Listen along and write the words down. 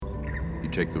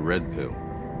take the red pill,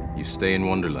 you stay in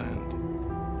Wonderland,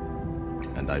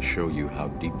 and I show you how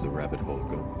deep the rabbit hole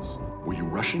goes. Were you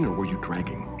rushing or were you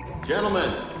dragging? Gentlemen,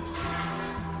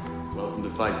 welcome to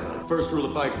Fight Club. First rule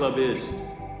of Fight Club is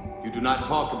you do not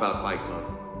talk about Fight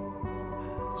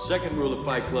Club. Second rule of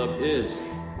Fight Club is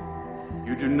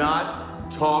you do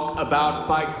not talk about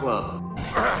Fight Club.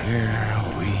 Here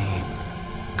we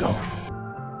go.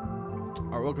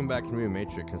 All right, welcome back to Movie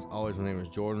Matrix. As always, my name is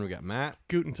Jordan. We got Matt.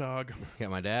 Guten Tag. We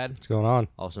got my dad. What's going on?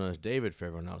 Also known as David for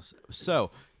everyone else.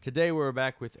 So, today we're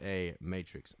back with a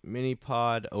Matrix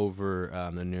mini-pod over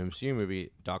the new MCU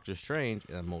movie, Doctor Strange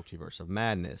and the Multiverse of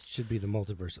Madness. Should be the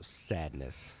multiverse of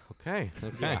sadness. Okay.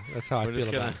 Yeah, that's how We're I just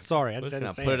feel about gonna- it. Sorry, I Let's just had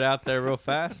to say put it out there real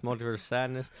fast. Multiverse of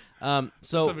Sadness. Does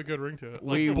So have a good ring to it.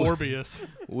 Like we- Morbius.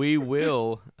 we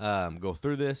will go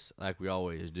through this like we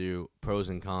always do, pros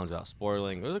and cons without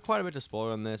spoiling. There's quite a bit to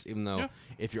spoil on this, even though Yeah.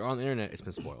 if you're on the internet, it's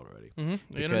been spoiled already.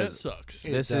 The internet Because sucks.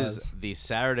 It This is does. the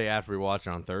Saturday after we watch it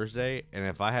on Thursday, and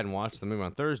if I hadn't watched the movie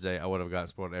on Thursday, I would have gotten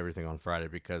spoiled everything on Friday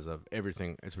because of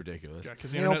everything. It's ridiculous. Yeah,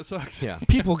 because the You know- internet sucks. Yeah.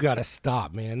 People gotta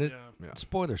stop, man. This Yeah.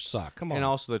 spoilers suck. Come on. And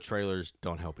also the trailers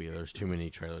don't help either. There's too many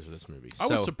trailers of this movie. I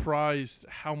was So- surprised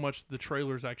how much the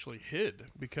trailers actually hid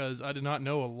because I did not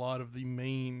know a lot of the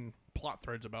main plot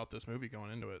threads about this movie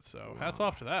going into it. So hats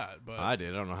off to that. But I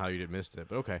did. I don't know how you did missed it,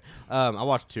 but okay. I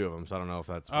watched two of them, so I don't know if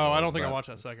that's. I don't think I watched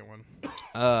that second one.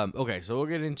 Okay, so we'll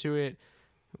get into it.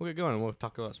 We'll get going. We'll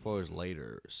talk about spoilers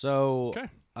later. So, Okay.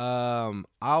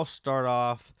 I'll start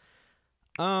off.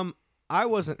 I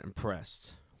wasn't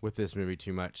impressed with this movie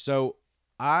too much. So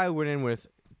I went in with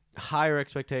higher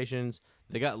expectations.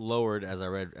 They got lowered as I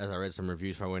read some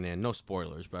reviews before I went in. No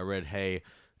spoilers, but I read, hey,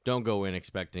 don't go in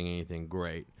expecting anything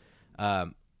great.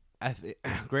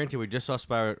 Granted, we just saw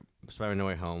Spider-Man No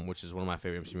Way Home, which is one of my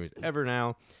favorite MCU movies ever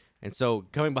now. And so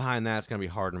coming behind that, it's going to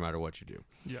be hard no matter what you do.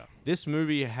 Yeah. This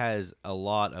movie has a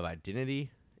lot of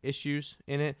identity issues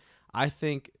in it. I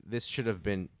think this should have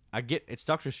been... I get it's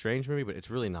Doctor Strange movie, but it's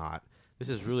really not. This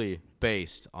is really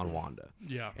based on Wanda.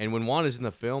 Yeah. And when Wanda's in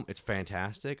the film, it's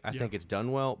fantastic. I think it's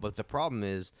done well. But the problem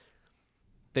is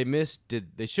they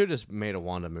should have just made a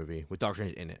Wanda movie with Doctor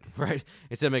Strange in it, right?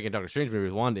 Instead of making a Doctor Strange movie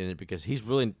with Wanda in it, because he's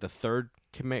really the third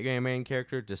main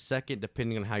character, the second,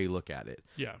 depending on how you look at it.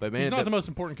 Yeah. But He's not the most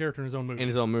important character in his own movie. In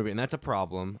his own movie, and that's a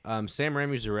problem. Sam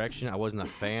Raimi's direction, I wasn't a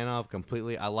fan of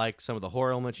completely. I like some of the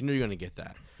horror elements. You knew you're going to get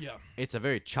that. Yeah. It's a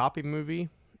very choppy movie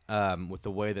with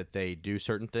the way that they do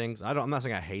certain things. I'm not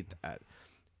saying I hate that,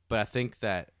 but I think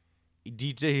that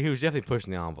he was definitely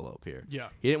pushing the envelope here. Yeah.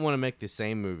 He didn't want to make the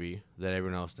same movie that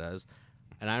everyone else does.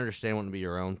 And I understand wanting to be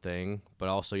your own thing, but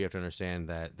also you have to understand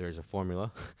that there's a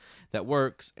formula that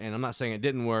works. And I'm not saying it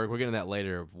didn't work. We're getting to that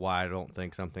later of why I don't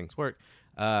think some things work.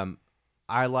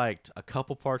 I liked a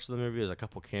couple parts of the movie. There's a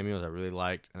couple cameos I really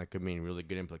liked, and it could mean really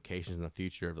good implications in the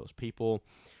future of those people.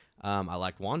 I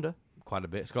liked Wanda quite a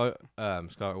bit. Scarlet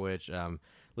Witch. Elizabeth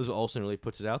Olsen really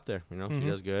puts it out there. You know, she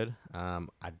does good.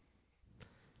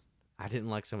 I didn't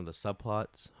like some of the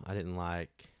subplots.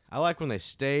 I like when they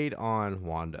stayed on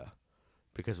Wanda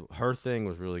because her thing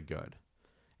was really good.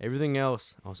 Everything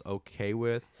else I was okay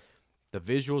with. The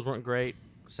visuals weren't great,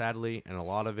 sadly, and a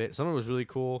lot of it. Some of it was really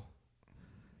cool.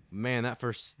 Man, that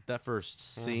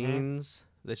first scenes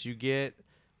that you get,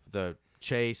 the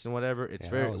chase and whatever, it's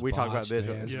Yeah, very. that was We talked about botched, this.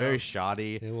 man. It's Yeah. very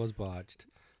shoddy. It was botched.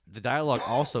 The dialogue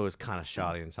also is kind of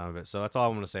shoddy in some of it. So that's all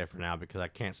I'm going to say for now because I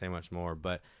can't say much more.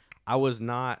 But I was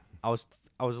a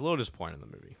little disappointed in the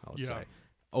movie, I would say,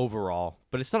 overall.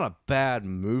 But it's not a bad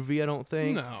movie, I don't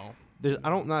think. No.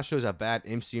 I'm not sure it's a bad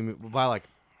MCU movie. By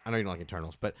I know you don't like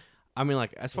Eternals, but I mean,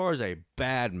 like, as far as a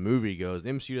bad movie goes, the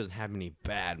MCU doesn't have many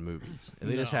bad movies.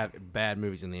 They just have bad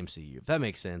movies in the MCU. If that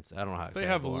makes sense, I don't know how They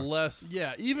have less.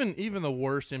 Yeah. Even the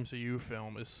worst MCU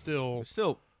film is still It's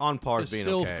still on par with being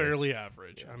okay. fairly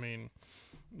average. I mean,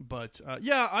 but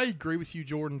yeah, I agree with you,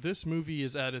 Jordan. This movie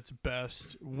is at its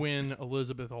best when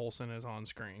Elizabeth Olsen is on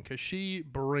screen because she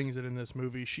brings it in this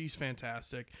movie. She's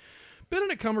fantastic.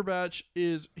 Benedict Cumberbatch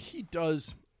he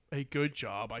does a good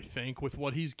job, I think, with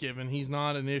what he's given. He's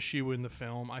not an issue in the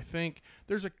film. I think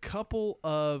there's a couple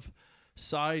of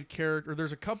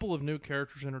there's a couple of new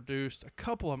characters introduced. A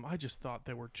couple of them, I just thought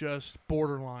they were just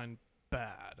borderline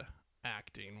bad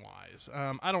acting wise.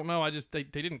 I don't know. They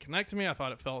didn't connect to me. I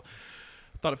thought it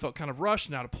felt kind of rushed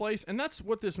and out of place, and that's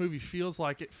what this movie feels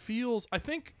like. I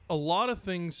think a lot of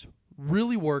things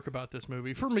really work about this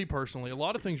movie. For me personally, a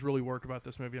lot of things really work about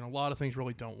this movie, and a lot of things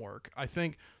really don't work. I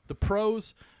think the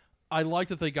pros, I like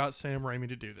that they got Sam Raimi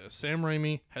to do this. Sam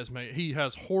Raimi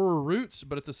has horror roots,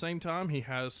 but at the same time, he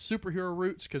has superhero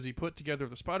roots because he put together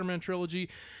the Spider-Man trilogy.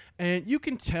 And you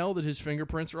can tell that his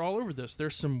fingerprints are all over this.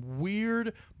 There's some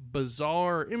weird,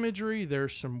 bizarre imagery.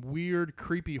 There's some weird,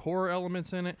 creepy horror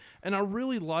elements in it. And I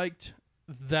really liked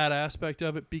that aspect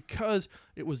of it because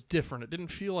it was different. It didn't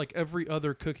feel like every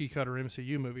other cookie cutter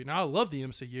MCU movie. Now, I love the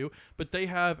MCU, but they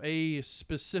have a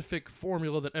specific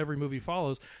formula that every movie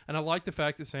follows. And I like the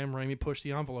fact that Sam Raimi pushed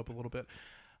the envelope a little bit.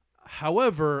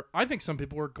 However, I think some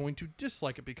people are going to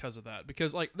dislike it because of that.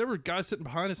 Because, like, there were guys sitting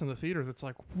behind us in the theater that's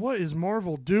like, what is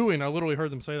Marvel doing? I literally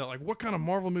heard them say that. Like, what kind of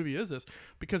Marvel movie is this?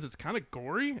 Because it's kind of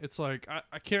gory. It's like,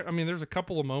 I can't, I mean, there's a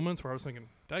couple of moments where I was thinking,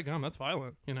 daggum, that's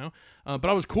violent, you know? But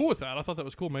I was cool with that. I thought that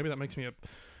was cool. Maybe that makes me a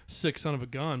sick son of a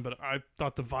gun. But I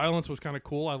thought the violence was kind of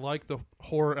cool. I like the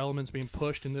horror elements being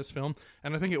pushed in this film.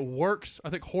 And I think it works. I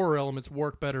think horror elements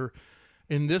work better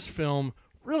in this film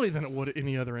really than it would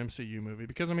any other MCU movie,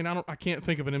 because I mean I can't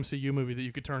think of an MCU movie that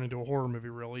you could turn into a horror movie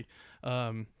really,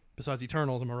 besides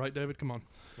Eternals. Am I right, David? Come on.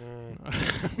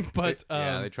 But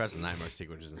they tried some nightmare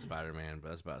sequences in Spider-Man, but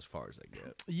that's about as far as they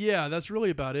get. Yeah, that's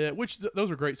really about it. Which those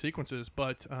are great sequences,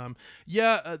 but those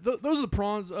are the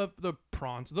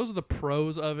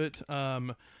pros of it.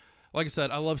 Like I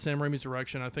said, I love Sam Raimi's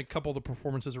direction. I think a couple of the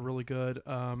performances are really good.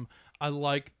 I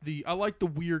like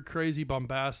the weird, crazy,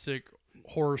 bombastic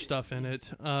horror stuff in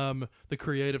it, the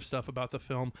creative stuff about the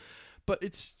film, but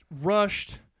it's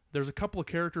rushed. There's a couple of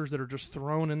characters that are just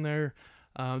thrown in there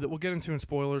that we'll get into in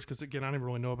spoilers, because again, I didn't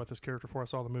really know about this character before I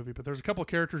saw the movie, but there's a couple of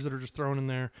characters that are just thrown in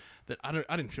there that I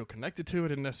didn't feel connected to. I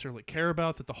didn't necessarily care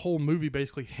about, that the whole movie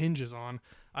basically hinges on.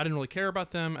 I didn't really care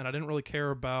about them, and I didn't really care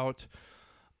about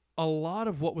a lot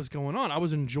of what was going on. I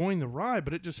was enjoying the ride,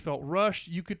 but it just felt rushed.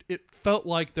 It felt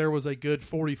like there was a good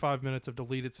 45 minutes of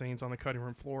deleted scenes on the cutting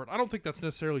room floor. I don't think that's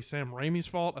necessarily Sam Raimi's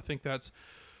fault. I think that's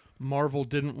Marvel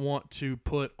didn't want to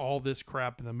put all this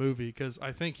crap in the movie, because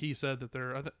I think he said that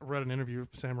I read an interview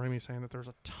with Sam Raimi saying that there's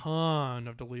a ton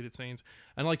of deleted scenes.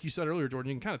 And like you said earlier,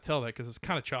 Jordan, you can kind of tell that because it's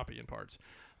kind of choppy in parts.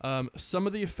 Some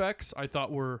of the effects I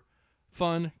thought were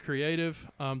fun,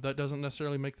 creative. That doesn't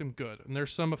necessarily make them good. And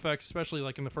there's some effects, especially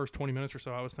like in the first 20 minutes or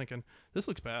so, I was thinking, this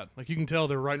looks bad. Like, you can tell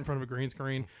they're right in front of a green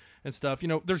screen and stuff. You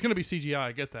know, there's going to be CGI,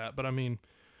 I get that, but I mean,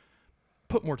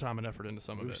 put more time and effort into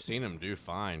some of it. We've seen them do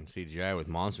fine CGI with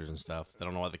monsters and stuff. I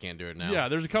don't know why they can't do it now. Yeah,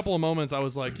 there's a couple of moments I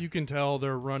was like, you can tell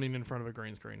they're running in front of a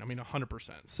green screen. I mean,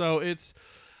 100%. So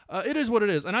it is what it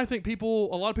is. And I think a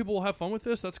lot of people will have fun with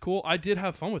this. That's cool. I did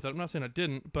have fun with it. I'm not saying I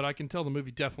didn't, but I can tell the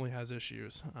movie definitely has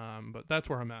issues. But that's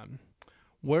where I'm at.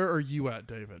 Where are you at,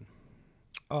 David?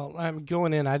 Well, I'm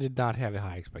going in. I did not have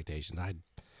high expectations. I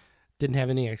didn't have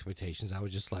any expectations. I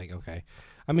was just like, okay.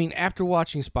 I mean, after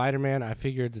watching Spider-Man, I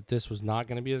figured that this was not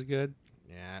going to be as good.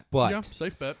 Yeah. But yeah,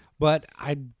 safe bet. But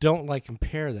I don't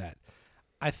compare that.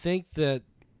 I think that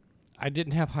I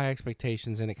didn't have high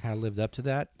expectations, and it kind of lived up to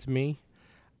that to me.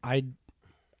 I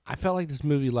felt like this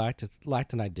movie lacked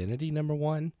an identity, number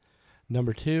one.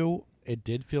 Number two, it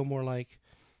did feel more like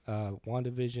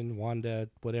WandaVision, Wanda,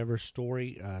 whatever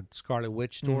story, Scarlet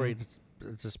Witch story. Mm-hmm.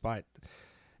 It's despite,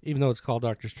 even though it's called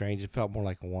Doctor Strange, it felt more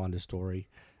like a Wanda story.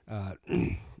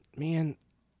 Man,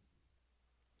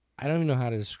 I don't even know how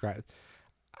to describe it.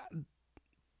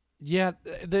 Yeah,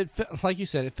 like you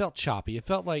said, it felt choppy. It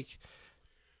felt like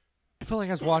I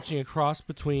was watching a cross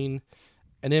between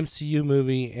an MCU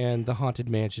movie and The Haunted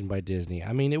Mansion by Disney.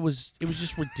 I mean, it was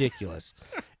just ridiculous.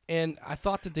 And I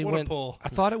thought that I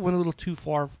thought it went a little too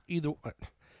far either.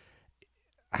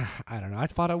 I don't know. I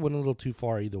thought it went a little too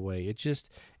far either way.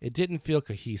 It didn't feel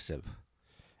cohesive.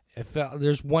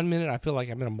 There's 1 minute I feel like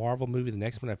I'm in a Marvel movie. The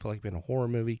next minute I feel like I'm in a horror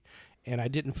movie, and I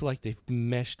didn't feel like they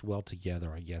meshed well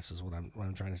together, I guess is what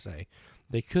I'm trying to say.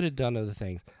 They could have done other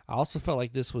things. I also felt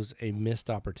like this was a missed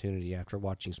opportunity after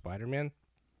watching Spider-Man.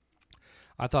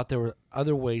 I thought there were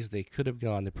other ways they could have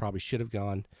gone, they probably should have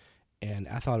gone, and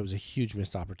I thought it was a huge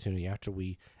missed opportunity after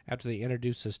they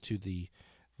introduced us to the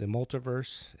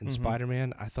multiverse in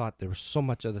Spider-Man. I thought there were so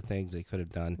much other things they could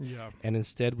have done, and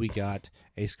instead we got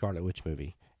a Scarlet Witch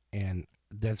movie, and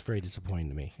that's very disappointing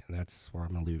to me, and that's where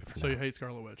I'm going to leave it for now. So you hate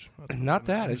Scarlet Witch? Not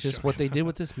that. It's just what they did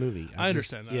with this movie. I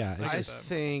understand that. Yeah, I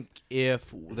think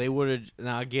if they would have...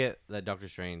 Now, I get that Doctor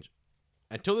Strange,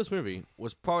 until this movie,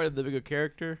 was probably the bigger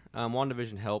character.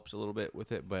 WandaVision helps a little bit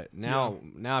with it, but now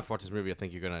after watching this movie, I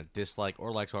think you're going to dislike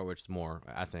or like Scarlet Witch more,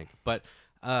 I think. But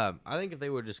I think if they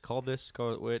would have just called this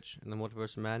Scarlet Witch and the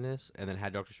Multiverse of Madness and then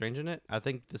had Doctor Strange in it, I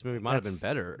think this movie might have been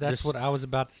better. That's what I was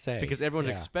about to say. Because everyone's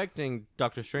expecting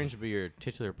Doctor Strange to be your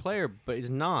titular player, but he's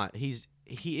not.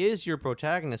 He is your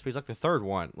protagonist, but he's like the third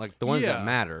one, like the ones that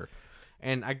matter.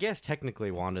 And I guess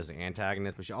technically Wanda's the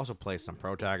antagonist, but she also plays some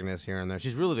protagonists here and there.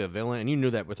 She's really the villain, and you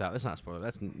knew that without... That's not a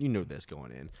spoiler. You knew this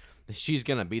going in. She's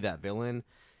going to be that villain.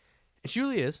 And she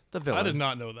really is the villain. I did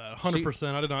not know that.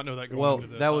 100%. I did not know that going Well, into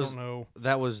this. that was I don't know.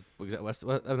 that was that's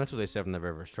what they said from the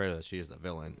very first trailer, that she is the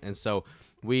villain. And so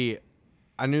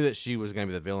I knew that she was going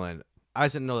to be the villain. I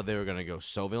just didn't know that they were going to go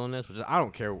so villainous, which I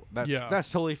don't care.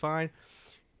 That's totally fine.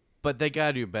 But they got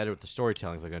to do better with the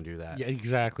storytelling if they're going to do that. Yeah,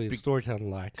 exactly. The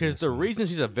storytelling lacked. Because the reason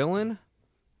she's a villain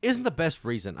isn't the best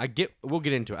reason. We'll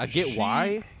get into it. I get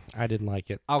why. I didn't like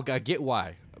it. I get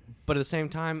why. But at the same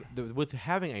time, with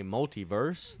having a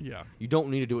multiverse, Yeah. you don't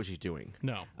need to do what she's doing.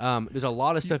 No. There's a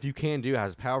lot of stuff you can do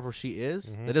as powerful as she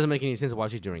is. That doesn't make any sense of why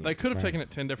she's doing They it. could have taken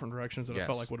it 10 different directions that I felt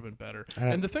Yes. like would have been better.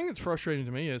 And the thing that's frustrating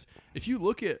to me is if you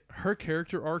look at her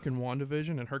character arc in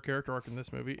WandaVision and her character arc in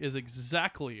this movie is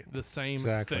exactly the same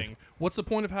thing. What's the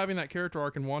point of having that character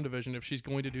arc in WandaVision if she's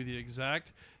going to do the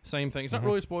exact same thing? It's not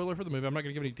really a spoiler for the movie. I'm not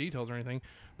going to give any details or anything.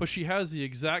 But she has the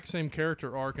exact same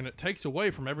character arc, and it takes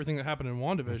away from everything that happened in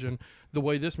WandaVision the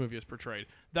way this movie is portrayed.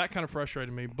 That kind of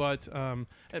frustrated me. But, and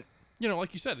you know,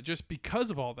 like you said, it just because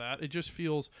of all that, it just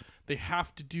feels they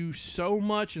have to do so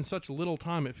much in such little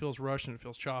time. It feels rushed and it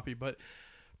feels choppy. But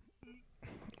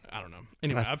I don't know.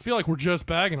 Anyway, I feel like we're just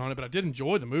bagging on it, but I did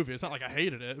enjoy the movie. It's not like I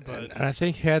hated it. But And I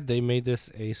think had they made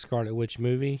this a Scarlet Witch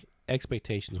movie,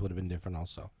 expectations would have been different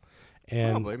also.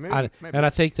 And Probably, maybe. And I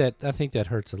think that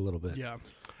hurts a little bit. yeah.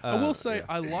 I will say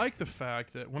I like the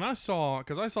fact that when I saw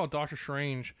Doctor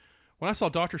Strange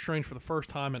for the first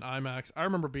time in IMAX, I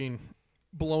remember being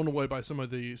blown away by some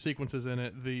of the sequences in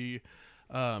it.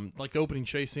 Like the opening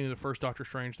chase scene of the first Doctor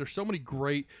Strange. There's so many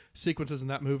great sequences in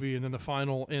that movie, and then the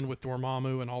final end with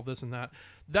Dormammu and all this and that.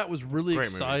 That was really Great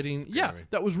movie. exciting. Great Yeah, movie.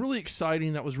 that was really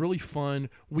exciting. That was really fun.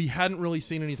 We hadn't really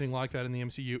seen anything like that in the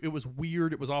MCU. It was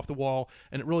weird. It was off the wall,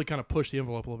 and it really kind of pushed the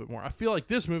envelope a little bit more. I feel like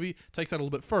this movie takes that a little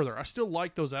bit further. I still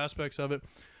like those aspects of it,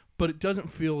 but it doesn't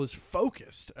feel as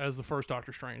focused as the first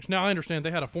Doctor Strange. Now, I understand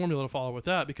they had a formula to follow with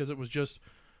that because it was just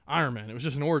Iron Man. It was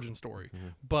just an origin story.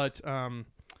 But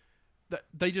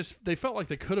they felt like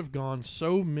they could have gone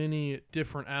so many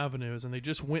different avenues, and they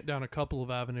just went down a couple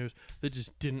of avenues that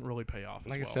just didn't really pay off.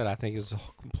 Like I said, I think it's a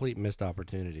complete missed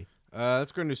opportunity.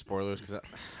 Let's go into spoilers because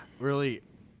really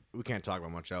we can't talk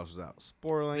about much else without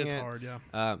spoiling it's it. hard,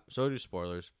 yeah. So do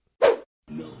spoilers.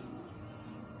 No.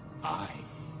 I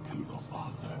am your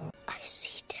father. I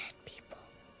see dead people.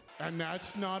 And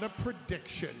that's not a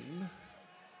prediction.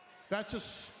 That's a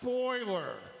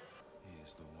spoiler.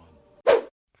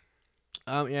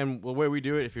 And the way we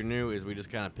do it, if you're new, is we just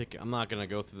kind of pick. I'm not gonna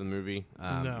go through the movie.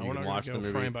 No, you we're can not watch going to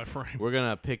the go movie frame by frame. We're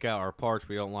gonna pick out our parts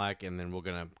we don't like, and then we're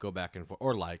gonna go back and forth,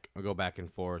 or go back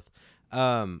and forth.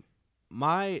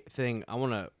 My thing, I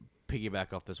want to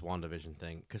piggyback off this WandaVision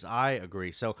thing because I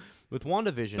agree. So with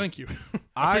WandaVision, Thank you.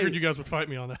 I figured you guys would fight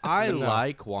me on that. I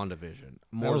like WandaVision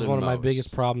more That was than one of my most.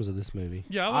 biggest problems of this movie.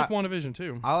 Yeah, I like WandaVision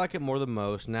too. I like it more than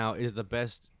most. Now, is the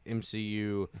best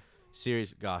MCU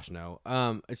series? Gosh, no.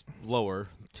 It's lower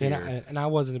tier. And I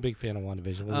wasn't a big fan of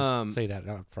WandaVision. We'll just say that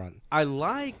up front. I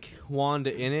like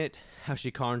Wanda in it, how she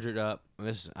conjured up.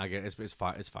 I guess it's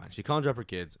fine. It's fine. She conjured up her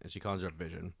kids, and she conjured up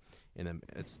Vision, and then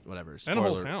it's whatever. And a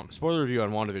whole town. Spoiler review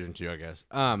on WandaVision too, I guess.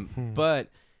 But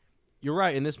you're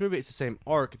right. In this movie, it's the same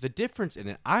arc. The difference in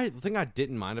it, the thing I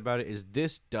didn't mind about it is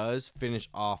this does finish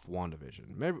off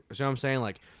WandaVision. Maybe, so I'm saying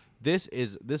like this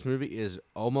movie is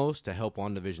almost to help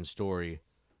WandaVision's story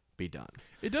be done.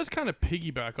 It does kind of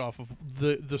piggyback off of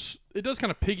it does kind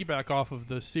of piggyback off of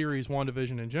the series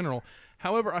WandaVision in general.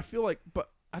 However, I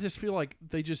just feel like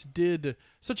they just did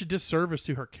such a disservice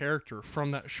to her character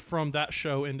from that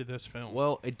show into this film.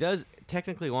 Well, it does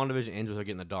technically. WandaVision ends with her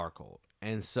getting the Darkhold,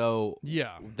 and so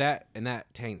yeah, that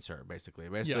taints her basically.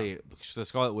 Basically, the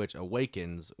Scarlet Witch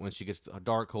awakens when she gets a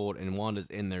Darkhold, and Wanda's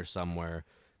in there somewhere,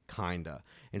 kinda.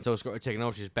 And so it's taking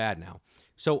over. She's bad now.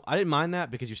 So I didn't mind that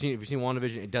because if you've seen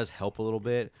WandaVision, it does help a little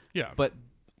bit. Yeah, but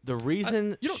the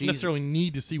reason you don't necessarily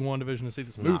need to see WandaVision to see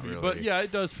this movie, really. but yeah,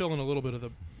 it does fill in a little bit of the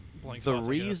blank spots. The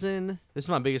reason this is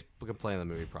my biggest complaint of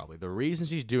the movie, probably the reason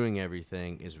she's doing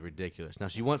everything is ridiculous. Now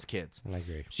she wants kids. I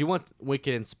agree. She wants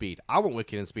Wicked and Speed. I want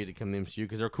Wicked and Speed to come to the MCU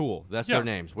because they're cool. That's their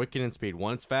names, Wicked and Speed.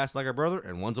 One's fast like her brother,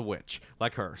 and one's a witch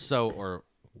like her. Or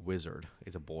wizard.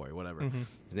 He's a boy, whatever. Mm-hmm.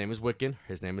 His name is Wiccan.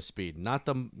 His name is Speed.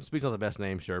 Speed's not the best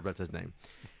name, sure, but that's his name.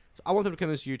 So I want them to come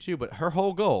to MCU too. But her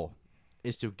whole goal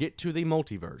is to get to the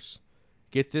multiverse,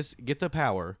 get the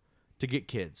power to get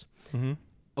kids. Mm-hmm.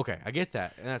 Okay, I get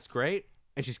that, and that's great.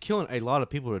 And she's killing a lot of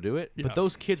people to do it, but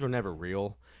those kids were never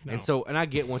real. No. And I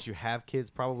get once you have kids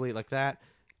probably like that,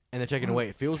 and they're taken away,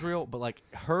 it feels real. But like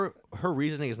her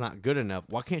reasoning is not good enough.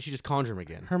 Why can't she just conjure them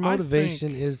again? Her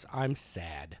motivation is I'm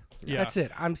sad. Yeah. That's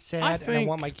it. I'm sad and I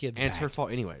want my kids and back. it's her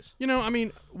fault anyways. You know, I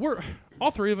mean, we're all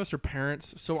three of us are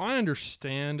parents, so I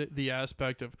understand the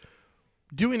aspect of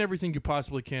doing everything you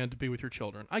possibly can to be with your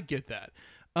children. I get that.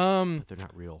 But they're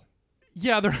not real.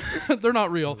 Yeah, they're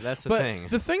not real. That's the but thing.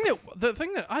 The thing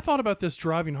that I thought about this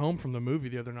driving home from the movie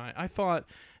the other night, I thought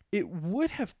it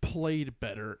would have played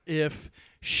better if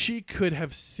she could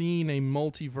have seen a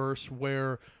multiverse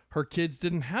where her kids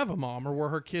didn't have a mom, or where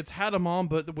her kids had a mom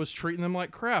but was treating them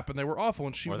like crap and they were awful,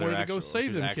 and she Or wanted to go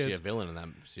save them actually kids. a villain in that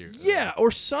series. Yeah,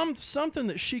 or something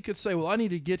that she could say, well, I need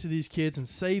to get to these kids and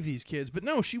save these kids. But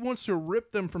no, she wants to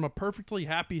rip them from a perfectly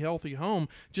happy, healthy home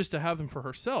just to have them for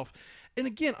herself. And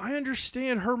again, I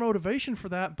understand her motivation for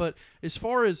that, but as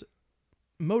far as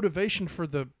motivation for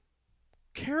the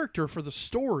character, for the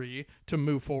story to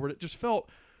move forward, it just felt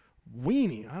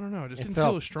weenie. I don't know. It just didn't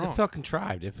feel as strong. It felt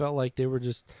contrived. It felt like they were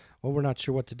just, well, we're not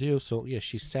sure what to do. So, yeah,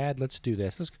 she's sad. Let's do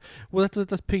this. Let's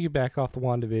piggyback off the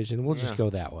WandaVision. We'll just go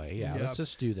that way. Yeah, let's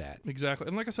just do that. Exactly.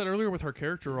 And like I said earlier with her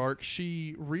character arc,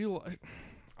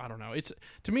 I don't know. It's,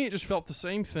 to me, it just felt the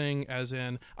same thing as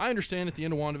in, I understand at the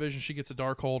end of WandaVision she gets a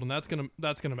Darkhold, and that's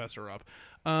gonna mess her up.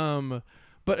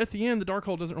 But at the end, the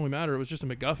Darkhold doesn't really matter. It was just a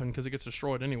MacGuffin because it gets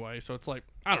destroyed anyway. So it's like,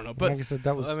 I don't know. But like I said,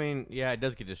 that was. I mean, yeah, it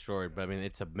does get destroyed, but I mean,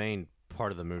 it's a main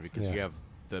part of the movie because you have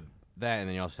that, and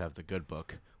then you also have the good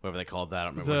book, whatever they called that. I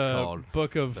don't remember what it's called. The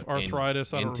Book of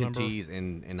Arthritis. I don't remember. Entities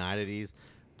and entities,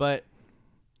 but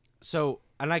so,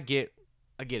 and I get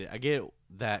it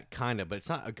that kind of, but it's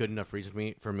not a good enough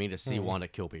reason for me to see Wanda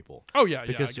kill people. Oh yeah,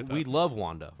 because I get we that. love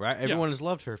Wanda, right? Everyone has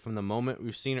loved her from the moment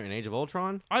we've seen her in Age of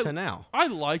Ultron to now. I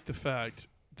like the fact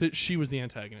that she was the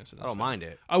antagonist in this I don't film. mind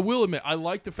it. I will admit, I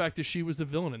like the fact that she was the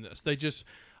villain in this.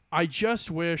 I just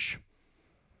wish,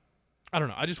 I don't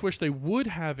know, I just wish they would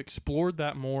have explored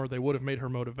that more. They would have made her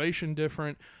motivation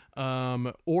different,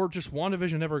 or just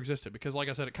WandaVision never existed, because like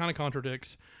I said, it kind of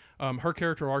contradicts her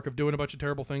character arc of doing a bunch of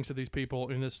terrible things to these people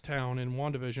in this town in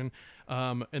WandaVision,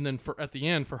 and then at the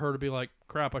end for her to be like,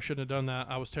 crap, I shouldn't have done that,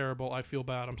 I was terrible, I feel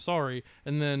bad, I'm sorry,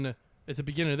 and then at the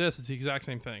beginning of this, it's the exact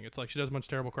same thing. It's like she does a bunch of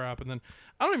terrible crap, and then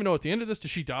I don't even know at the end of this,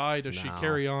 does she die? Does she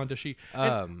carry on? Does she?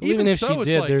 Even if so, she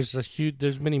did, like,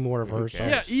 there's many more of her.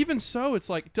 Yeah, even so, it's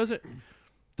like, does it?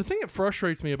 The thing that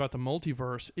frustrates me about the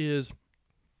multiverse is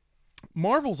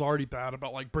Marvel's already bad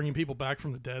about like bringing people back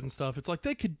from the dead and stuff. It's like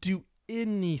they could do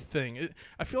anything.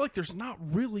 I feel like there's not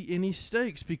really any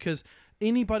stakes because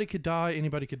anybody could die,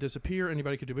 anybody could disappear,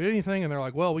 anybody could do anything, and they're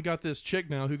like, well, we got this chick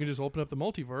now who can just open up the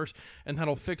multiverse and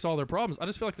that'll fix all their problems. I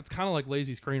just feel like that's kind of like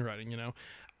lazy screenwriting, you know?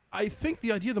 I think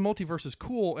the idea of the multiverse is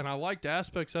cool, and I liked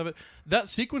aspects of it. That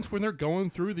sequence when they're going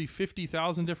through the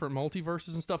 50,000 different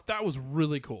multiverses and stuff, that was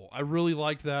really cool. I really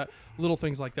liked that, little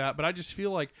things like that, but I just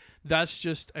feel like that's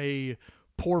just a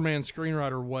poor man's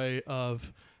screenwriter way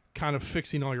of kind of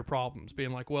fixing all your problems,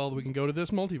 being like, well, we can go to this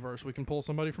multiverse, we can pull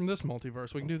somebody from this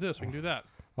multiverse, we can do this, we can do that.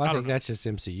 Well, I think that's just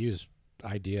MCU's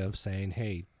idea of saying,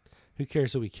 hey, who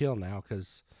cares who we kill now,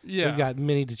 because we've got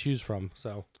many to choose from.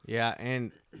 So yeah,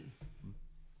 and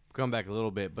going back a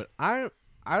little bit, but I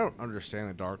don't understand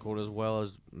the Darkhold as well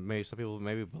as maybe some people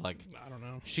but like, I don't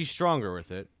know. She's stronger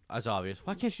with it. That's obvious.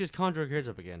 Why can't she just conjure her kids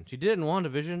up again? She did it in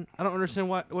WandaVision. I don't understand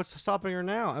what's stopping her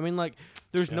now. I mean, like,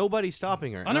 there's nobody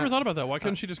stopping her. I never thought about that. Why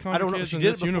couldn't she just conjure kids she in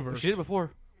did this it before. universe? She did it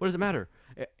before. What does it matter?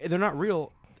 They're not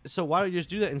real. So why don't you just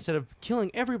do that instead of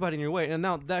killing everybody in your way? And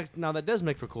now that does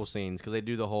make for cool scenes because they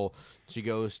do the whole. She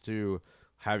goes to.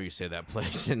 However you say that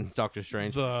place in Doctor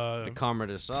Strange, the Kamar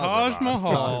de Taj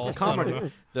Mahal, the Kamar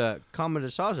de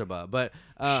Sajaba, but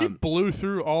she blew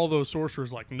through all those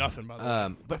sorcerers like nothing. By the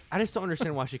way, but I just don't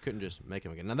understand why she couldn't just make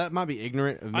him again. Now that might be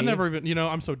ignorant of me. I never even,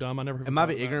 I'm so dumb. I never. It might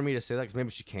be ignorant of me to say that because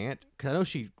maybe she can't. Because I know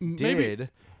she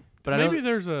did, but maybe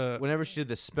there's a. Whenever she did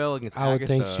the spell against I would Agatha,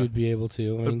 think she'd be able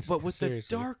to. But with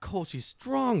seriously. the Darkhold, she's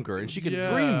stronger and she can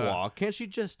dream walk. Can't she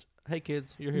just? Hey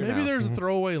kids, you're here now. Maybe there's a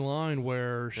throwaway line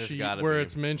where be.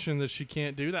 it's mentioned that she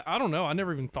can't do that. I don't know. I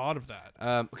never even thought of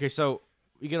that. Okay, so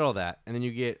you get all that, and then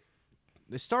you get.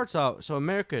 It starts out so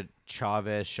America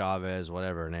Chavez,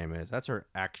 whatever her name is. That's her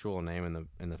actual name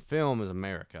in the film is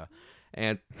America,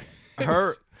 and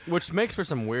her, which makes for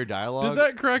some weird dialogue. Did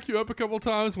that crack you up a couple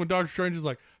times when Doctor Strange is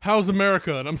like, "How's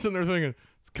America?" And I'm sitting there thinking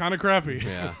it's kind of crappy.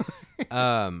 Yeah.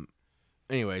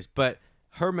 Anyways, but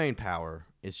her main power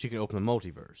is she can open the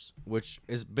multiverse, which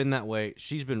has been that way.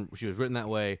 She was written that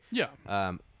way. Yeah.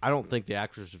 I don't think the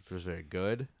actress was very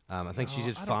good. I think she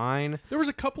did fine. There was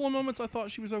a couple of moments I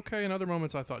thought she was okay, and other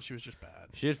moments I thought she was just bad.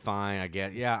 She did fine, I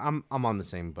guess. Yeah, I'm on the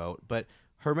same boat. But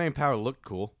her main power looked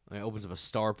cool. It opens up a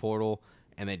star portal,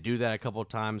 and they do that a couple of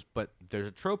times. But there's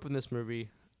a trope in this movie,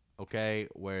 okay,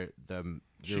 where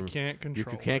She can't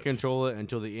control you can't it. control it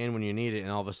until the end when you need it, and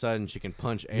all of a sudden she can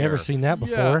punch air. Never seen that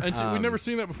before. Yeah, and we've never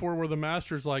seen that before where the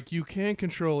master's like, you can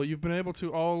control it. You've been able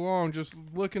to all along. Just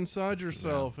look inside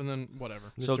yourself, and then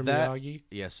whatever. So Mr. that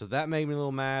Miyagi? so that made me a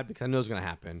little mad because I know it's gonna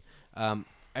happen.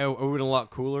 It would have been a lot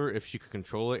cooler if she could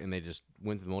control it and they just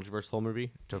went through the multiverse the whole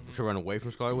movie to run away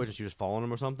from Scarlet Witch and she was following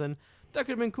him or something. That could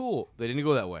have been cool. They didn't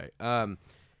go that way.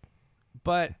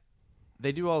 But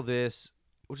they do all this,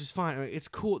 which is fine. I mean, it's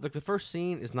cool. Like the first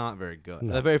scene is not very good.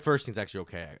 No. The very first scene's actually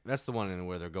okay. That's the one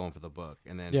where they're going for the book,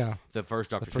 and then Yeah. the first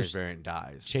Doctor Strange first variant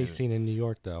dies. Chase scene in New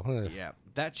York, though. And, yeah,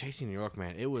 that chase scene in New York,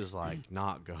 man, it was like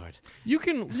not good. You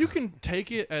can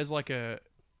take it as like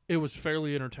it was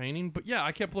fairly entertaining, but yeah,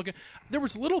 I kept looking. There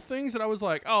was little things that I was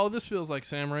like, oh, this feels like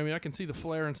Sam Raimi. I can see the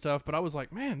flair and stuff, but I was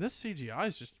like, man, this CGI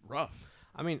is just rough.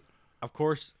 I mean, of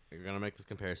course, you're gonna make this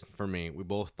comparison. For me, we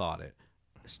both thought it.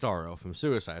 Starro from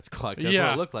Suicide Squad. That's what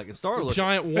Yeah. it looked like. And Starro looked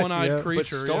Giant one-eyed Yeah. but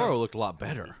creature. Starro yeah. looked a lot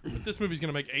better. But this movie's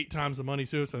gonna make 8 times the money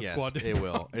Suicide Yes, Squad did. it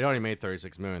will. It already made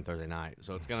 $36 million Thursday night,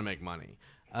 so it's gonna make money.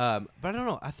 But I don't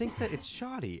know. I think that it's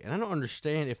shoddy, and I don't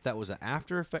understand if that was an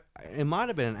after effect. It might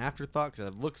have been an afterthought because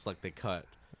it looks like they cut.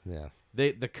 Yeah.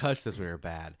 The cuts this movie are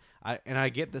bad. I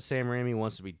get that Sam Raimi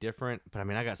wants to be different, but I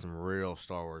mean I got some real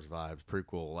Star Wars vibes,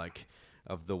 prequel like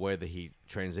of the way that he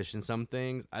transitioned some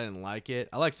things. I didn't like it.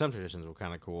 I like some transitions were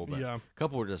kind of cool, but Yeah. a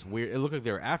couple were just weird. It looked like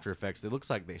they were After Effects. It looks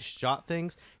like they shot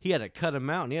things. He had to cut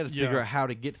them out, and he had to figure Yeah. out how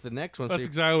to get to the next one. That's so he,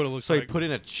 exactly what it looks so like. he put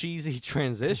in a cheesy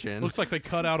transition. Looks like they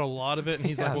cut out a lot of it, and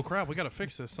he's like, Yeah. well, crap, we got to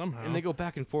fix this somehow. and they go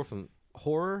back and forth from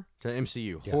horror to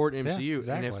MCU, Yeah. horror to Yeah, MCU.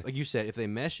 exactly. And if, like you said, if they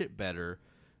mesh it better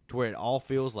to where it all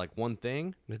feels like one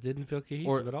thing, It didn't feel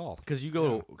cohesive at all. because you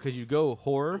go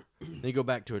horror, then you go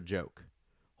back to a joke.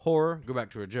 Horror, go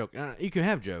back to a joke. You can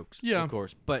have jokes, Yeah. of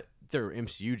course, but they're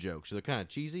MCU jokes, so they're kind of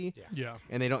cheesy. yeah.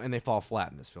 And they fall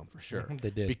flat in this film for sure. They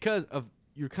did. Because of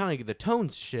you're kind of the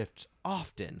tones shift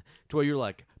often to where you're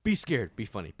like, be scared, be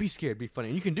funny, be scared, be funny,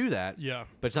 and you can do that. Yeah.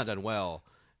 But it's not done well,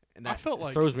 and that I felt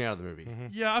like- throws me out of the movie.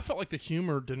 Yeah, I felt like the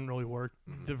humor didn't really work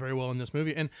very well in this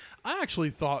movie, and I actually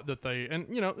thought that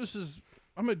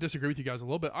I'm going to disagree with you guys a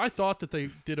little bit. I thought that they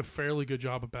did a fairly good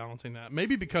job of balancing that.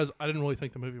 Maybe because I didn't really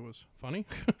think the movie was funny.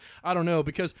 I don't know,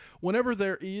 because whenever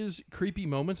there is creepy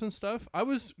moments and stuff, I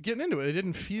was getting into it. It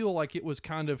didn't feel like it was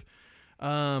kind of,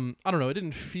 I don't know, it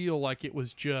didn't feel like it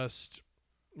was just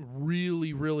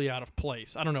really, really out of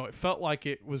place. I don't know. It felt like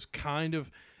it was kind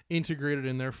of integrated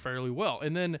in there fairly well.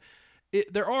 And then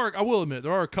I will admit,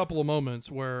 there are a couple of moments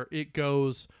where it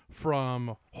goes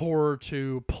from horror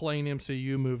to plain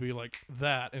MCU movie like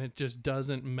that, and it just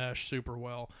doesn't mesh super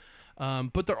well.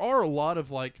 But there are a lot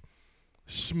of like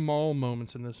small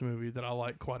moments in this movie that I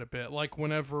like quite a bit. Like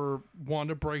whenever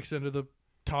Wanda breaks into the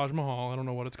Taj Mahal, I don't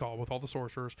know what it's called, with all the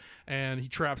sorcerers, and he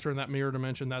traps her in that mirror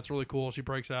dimension. That's really cool. She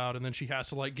breaks out, and then she has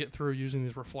to like get through using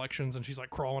these reflections, and she's like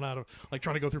crawling out of, like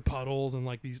trying to go through puddles and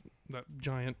like that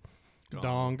giant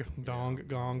gong,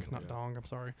 not dong, I'm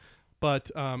sorry.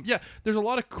 But yeah, there's a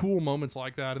lot of cool moments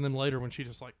like that, and then later when she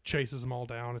just like chases them all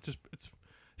down,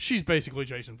 she's basically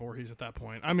Jason Voorhees at that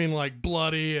point. I mean, like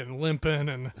bloody and limping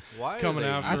and Why coming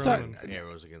are after they him. and-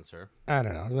 arrows against her? I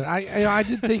don't know. But I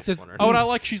did think that Oh, and I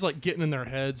like she's like getting in their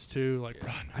heads too. Like,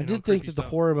 run. I did think that the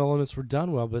horror elements were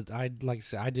done well, but I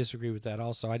disagree with that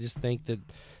also. I just think that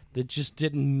just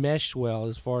didn't mesh well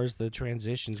as far as the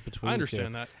transitions between I the understand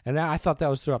two. that. And I thought that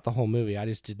was throughout the whole movie. I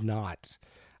just did not.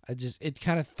 It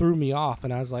kind of threw me off,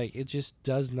 and I was like, it just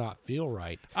does not feel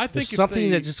right. I think There's if something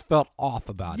they- that just felt off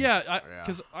about it. Yeah,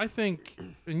 because I think,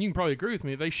 and you can probably agree with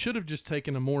me, they should have just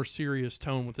taken a more serious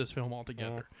tone with this film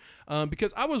altogether.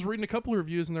 Because I was reading a couple of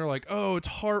reviews, and they're like, "Oh, it's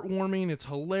heartwarming, it's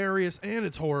hilarious, and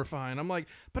it's horrifying." I'm like,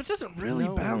 but it doesn't really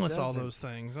No, it balance all doesn't. those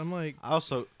things. I'm like, I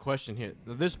also question here.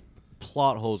 This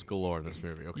plot holes galore in this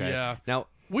movie. Okay. Yeah. Now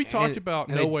we talked and- about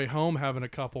and No they- Way Home having a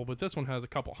couple, but this one has a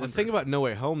couple The hundred. thing about No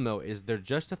Way Home, though, is they're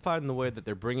justified in the way that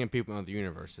they're bringing people into the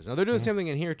universes. Now, they're doing the same thing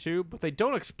in here, too, but they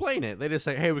don't explain it. They just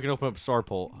say, hey, we can open up star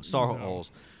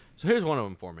holes. So here's one of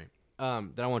them for me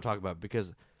that I want to talk about,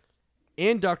 because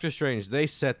in Doctor Strange, they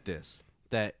set this,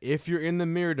 that if you're in the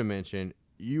mirror dimension,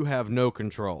 you have no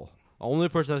control. Only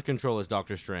person that has control is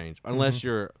Doctor Strange, unless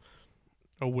you're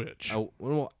a witch.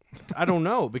 well, I don't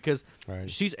know, because Right.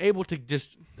 she's able to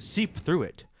just seep through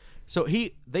it. So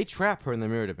they trap her in the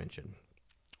mirror dimension,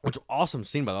 which was awesome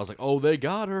scene by that. I was like, oh, they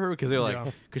got her, because they're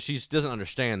like, because she doesn't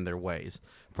understand their ways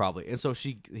probably, and so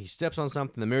he steps on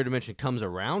something, the mirror dimension comes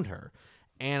around her,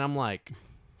 and I'm like,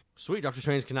 sweet, Doctor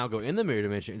Strange can now go in the mirror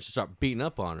dimension and just start beating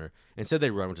up on her. Instead,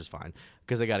 they run, which is fine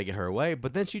because they got to get her away.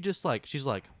 But then she's like,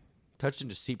 touching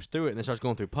just seeps through it and then starts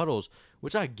going through puddles,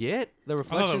 which I get the that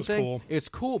reflection was thing. cool. It's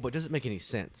cool, but it doesn't make any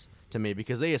sense to me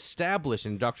because they establish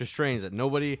in Doctor Strange that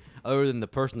nobody other than the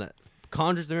person that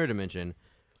conjures the mirror dimension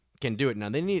can do it. Now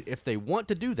they need, if they want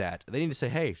to do that, they need to say,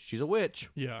 "Hey, she's a witch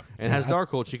Yeah. and has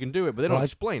Darkhold. She can do it," but they don't Well,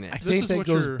 explain it. I This think is that what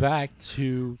goes you're- back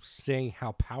to saying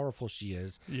how powerful she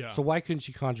is. Yeah. So why couldn't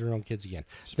she conjure her own kids again?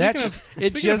 Speaking That's of, just,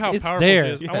 it's speaking of just how it's powerful there.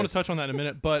 she is, I want to touch on that in a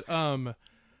minute. But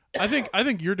I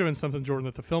think you're doing something, Jordan,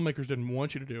 that the filmmakers didn't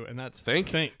want you to do, and that's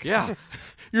think. Yeah.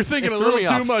 You're thinking It a threw little me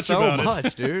too off much so about much,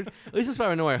 it. dude. At least in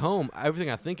Spider-Man No Way Home, everything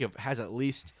I think of has at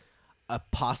least a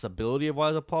possibility of why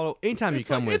there's a plot hole. Anytime It's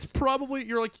you come like, with it's probably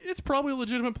it's probably a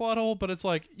legitimate plot hole, but it's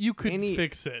like you could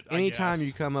fix it. anytime I guess.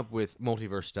 you come up with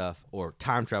multiverse stuff or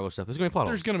time travel stuff, there's gonna be plot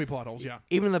There's holes. going to be plot holes, yeah.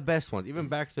 Even the best ones, even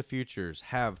Back to the Futures,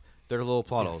 have their little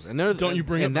plot holes, and they're Don't you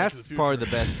bring and up Back to that's the probably Future.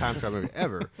 the best time travel movie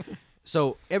ever.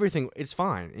 So everything, it's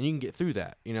fine, and you can get through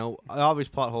that. You know, obvious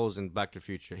plot holes in Back to the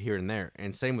Future here and there,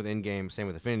 and same with Endgame, same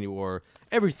with Infinity War,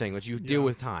 everything that you deal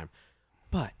with time.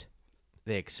 But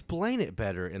they explain it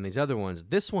better in these other ones.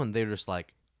 This one, they're just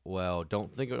like, well,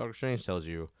 don't think what Doctor Strange tells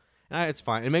you. And it's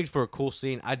fine. It makes for a cool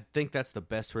scene. I think that's the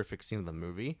best horrific scene of the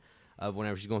movie. Of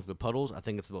whenever she's going through the puddles, I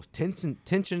think it's the most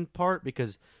tension part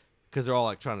because they're all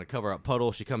like trying to cover up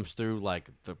puddles. She comes through like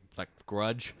the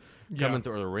Grudge coming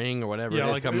through, or the Ring or whatever. Yeah, it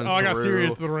is like coming I got through,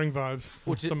 serious the Ring vibes.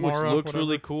 which Samara, looks whatever.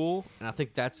 really cool. And I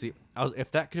think that's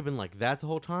if that could have been like that the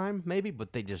whole time, maybe,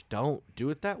 but they just don't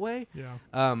do it that way.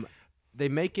 Yeah. They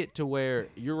make it to where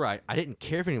you're right. I didn't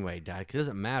care if anybody died because it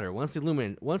doesn't matter. Once the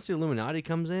Illuminati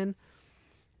comes in,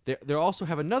 they also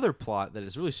have another plot that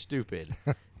is really stupid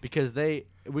because I'm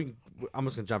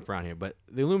just gonna jump around here, but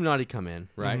the Illuminati come in,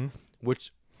 right? Mm-hmm.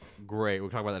 Which great. We'll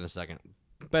talk about that in a second.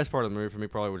 Best part of the movie for me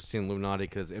probably was seeing Illuminati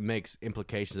because it makes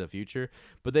implications of the future.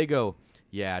 But they go,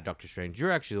 "Yeah, Doctor Strange,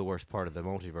 you're actually the worst part of the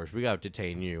multiverse. We got to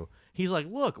detain you." He's like,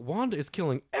 "Look, Wanda is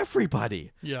killing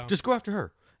everybody. Yeah. Just go after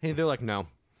her." And they're like, "No."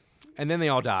 And then they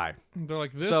all die. They're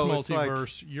like, this So it's like-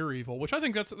 multiverse, you're evil, which I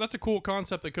think that's a cool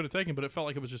concept they could have taken, but it felt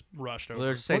like it was just rushed over.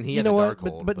 They're just saying Well, he you had know the what?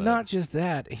 Darkhold, But not just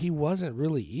that. He wasn't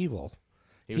really evil.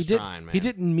 he was did, trying, man. He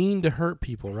didn't mean to hurt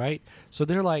people, right? So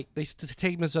they're like, they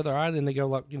take him to this other island. And they go,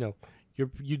 like,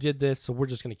 you did this, so we're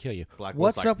just going to kill you. Black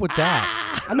Bolt's What's like, up with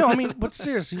that? I know. I mean, but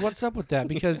seriously, what's up with that?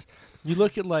 Because you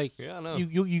look at like Yeah, I know.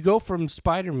 you go from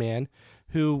Spider-Man,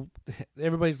 who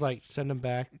everybody's like, send him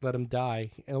back, let him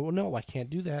die. And well, no, I can't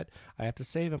do that. I have to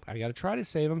save him. I got to try to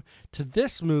save him. To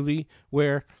this movie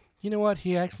where, you know what,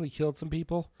 he actually killed some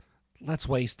people. Let's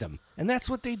waste him, and that's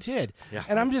what they did. Yeah.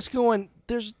 And I'm just going,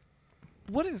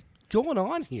 what is going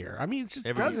on here? I mean, it just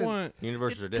Every doesn't.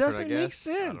 universes are It different, doesn't I make guess.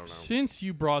 I don't know. sense. Since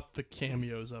you brought the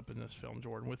cameos up in this film,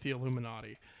 Jordan, with the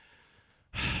Illuminati,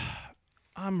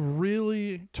 I'm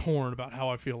really torn about how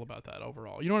I feel about that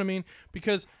overall. You know what I mean?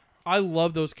 Because I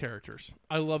love those characters.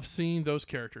 I love seeing those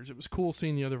characters. It was cool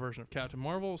seeing the other version of Captain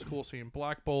Marvel. It was cool seeing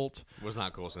Black Bolt. It was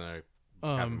not cool seeing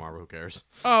Captain Marvel. Who cares?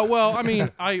 Well, I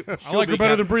mean, I She'll like her be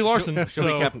better Cap- than Brie Larson. She'll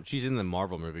so be Captain. She's in the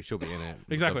Marvel movie. She'll be in it.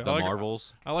 Exactly. The I like her.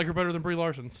 Marvels. I like her better than Brie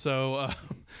Larson. So,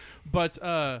 but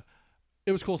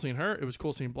it was cool seeing her. It was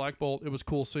cool seeing Black Bolt. It was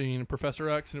cool seeing Professor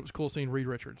X, and it was cool seeing Reed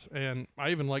Richards. And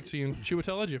I even liked seeing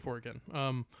Chiwetel Ejiofor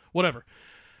again. Whatever.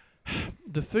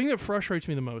 The thing that frustrates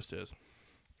me the most is,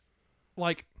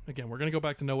 like, again, we're gonna go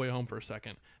back to No Way Home for a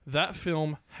second. That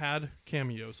film had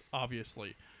cameos,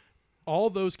 obviously. All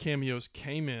those cameos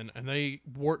came in and they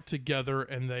worked together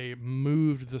and they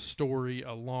moved the story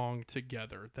along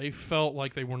together. They felt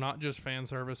like they were not just fan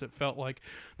service. It felt like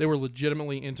they were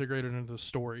legitimately integrated into the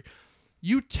story.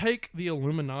 You take the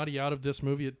Illuminati out of this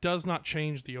movie, it does not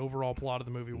change the overall plot of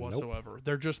the movie whatsoever.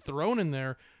 They're just thrown in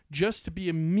there just to be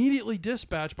immediately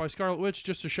dispatched by Scarlet Witch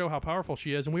just to show how powerful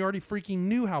she is. And we already freaking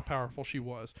knew how powerful she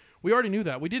was. We already knew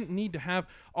that. We didn't need to have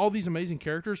all these amazing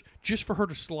characters just for her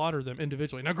to slaughter them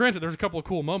individually. Now, granted, there's a couple of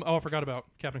cool moments. Oh, I forgot about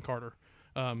Captain Carter.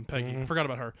 Peggy. Forgot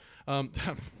about her. Well,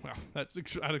 that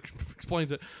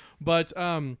explains it. But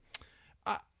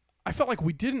I felt like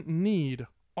we didn't need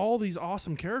all these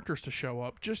awesome characters to show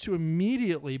up just to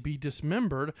immediately be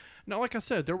dismembered. Now, like I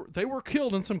said, they were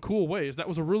killed in some cool ways. That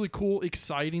was a really cool,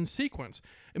 exciting sequence.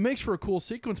 It makes for a cool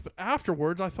sequence, but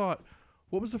afterwards I thought,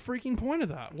 what was the freaking point of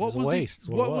that? What was a waste.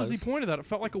 What was the point of that? It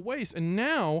felt like a waste. And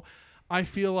now I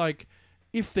feel like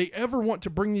if they ever want to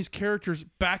bring these characters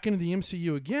back into the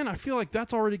MCU again, I feel like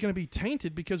that's already going to be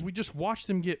tainted because we just watched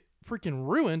them get freaking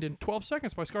ruined in 12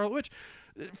 seconds by Scarlet Witch.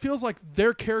 It feels like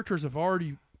their characters have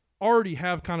already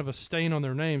have kind of a stain on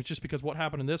their names just because what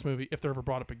happened in this movie if they're ever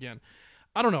brought up again.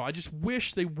 I don't know. I just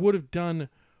wish they would have done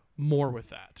more with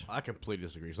that. I completely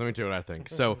disagree. So let me tell you what I think.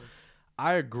 So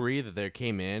I agree that they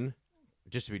came in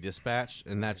just to be dispatched,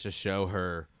 and that's just show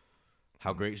her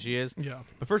how great she is. Yeah.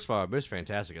 But first of all, Miss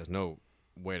Fantastic has no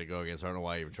way to go against. I don't know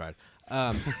why I even tried.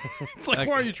 It's like,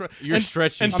 why are you trying? You're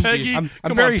stretching. And Peggy, I'm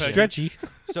come very on, Peggy. stretchy.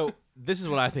 So this is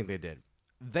what I think they did.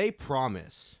 They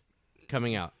promised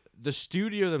coming out. The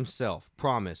studio themselves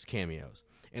promised cameos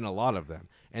in a lot of them,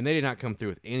 and they did not come through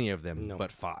with any of them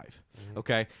but 5.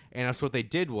 Okay, and that's what they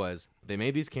did was they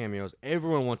made these cameos.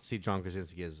 Everyone wants to see John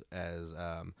Krasinski as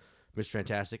Mr.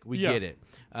 Fantastic. We get it.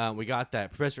 We got that.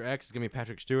 Professor X is gonna be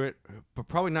Patrick Stewart, but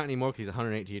probably not anymore because he's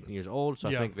 118 years old. So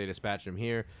I think they dispatched him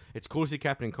here. It's cool to see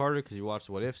Captain Carter because you watched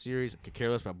the What If series. Could care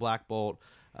less about Black Bolt.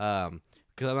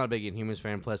 Because I'm not a big Inhumans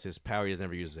fan. Plus, his power, he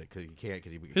never uses it because he can't.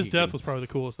 Because his death was probably the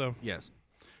coolest, though. Yes.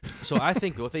 So I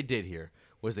think what they did here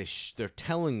was they're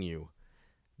telling you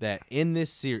that in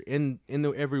this series, in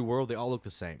every world, they all look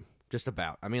the same, just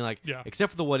about. I mean,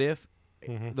 except for the What If.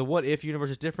 The What If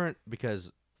universe is different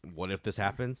because what if this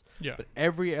happens? Yeah. But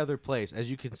every other place,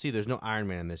 as you can see, there's no Iron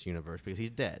Man in this universe because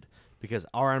he's dead. Because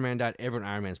our Iron Man died, every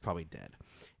Iron Man is probably dead,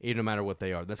 even no matter what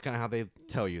they are. That's kind of how they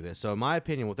tell you this. So in my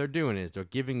opinion, what they're doing is they're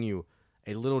giving you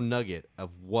a little nugget of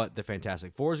what the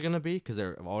Fantastic Four is going to be because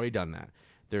they've already done that.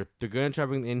 They're going to try to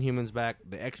bring the Inhumans back.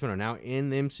 The X-Men are now in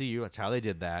the MCU. That's how they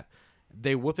did that.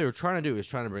 What they were trying to do is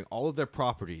trying to bring all of their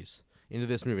properties into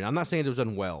this movie. And I'm not saying it was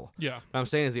done well. Yeah. What I'm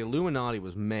saying is the Illuminati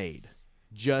was made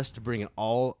just to bring in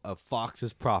all of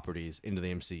Fox's properties into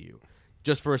the MCU.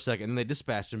 Just for a second. And they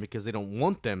dispatched them because they don't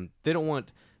want them. They don't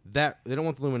want the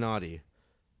Illuminati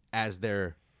as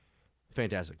their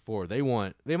Fantastic Four. They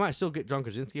might still get John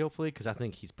Krasinski, hopefully, because I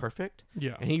think he's perfect.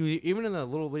 Yeah. And he even in the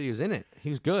little bit he was in it, he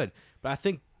was good. But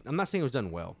I'm not saying it was done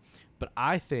well, but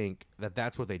I think that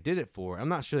that's what they did it for. I'm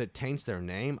not sure that it taints their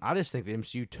name. I just think the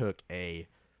MCU took a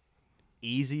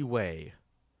easy way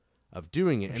of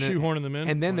doing it. Shoehorning them in.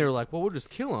 And then they're like, well, we'll just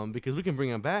kill them because we can bring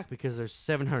them back because there's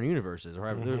 700 universes.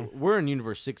 Right? We're in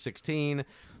universe 616.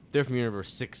 They're from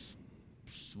universe 6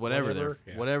 whatever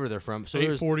they're from. So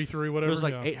 843, whatever.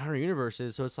 There's 800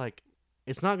 universes, so it's like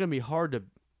it's not going to be hard to.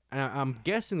 I'm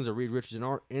guessing there's a Reed Richards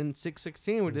in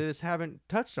 616, but they just haven't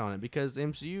touched on it because the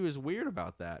MCU is weird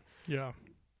about that. Yeah,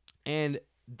 and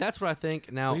that's what I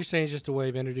think. Now so you're saying it's just a way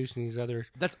of introducing these other.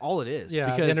 That's all it is.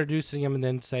 Yeah, because, introducing them and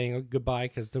then saying goodbye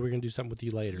because we're going to do something with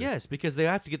you later. Yes, because they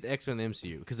have to get the X-Men in the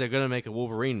MCU because they're going to make a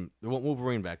Wolverine. They want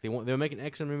Wolverine back. They're making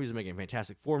X-Men movies. They're making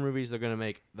Fantastic Four movies. They're going to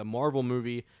make the Marvel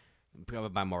movie.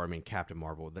 By Marvel, I mean Captain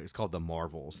Marvel. It's called The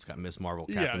Marvels. It's got Miss Marvel,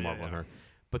 Captain Marvel in her.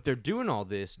 But they're doing all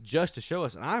this just to show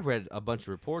us. And I've read a bunch of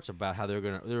reports about how they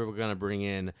were gonna bring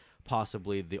in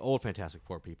possibly the old Fantastic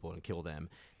Four people and kill them.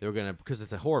 They were gonna because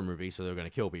it's a horror movie, so they're gonna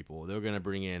kill people. They were gonna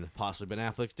bring in possibly Ben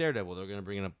Affleck's Daredevil. They were gonna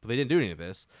bring in they didn't do any of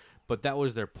this, but that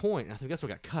was their point. And I think that's what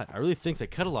got cut. I really think they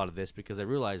cut a lot of this because they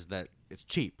realized that it's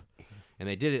cheap. And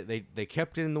they did it. They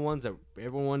kept in the ones that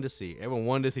everyone wanted to see. Everyone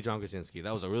wanted to see John Krasinski.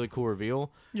 That was a really cool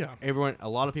reveal. Yeah. A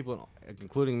lot of people,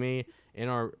 including me, in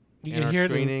our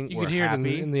screening, you could hear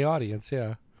happy. it in the audience.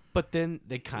 Yeah. But then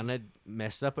they kind of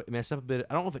messed up a bit.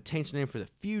 I don't know if it taints the name for the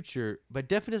future, but it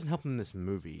definitely doesn't help them in this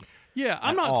movie. Yeah,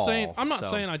 I'm not saying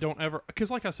I don't ever because,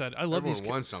 like I said, I love Everyone these.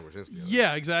 wants John Krasinski.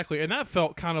 Yeah, exactly, and that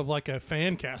felt kind of like a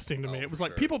fan casting to me. It was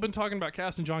like people have been talking about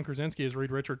casting John Krasinski as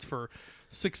Reed Richards for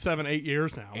 6, 7, 8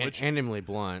 years now, and Emily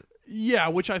Blunt. Yeah,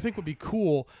 which I think would be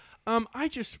cool. I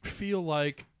just feel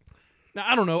like. Now,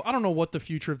 I don't know what the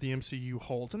future of the MCU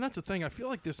holds, and that's the thing. I feel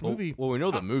like this movie... Well, we know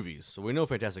the movies, so we know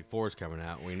Fantastic Four is coming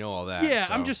out. We know all that. Yeah,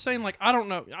 so. I'm just saying, I don't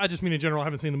know. I just mean in general. I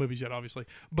haven't seen the movies yet, obviously.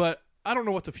 But I don't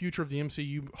know what the future of the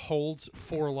MCU holds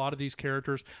for a lot of these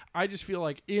characters. I just feel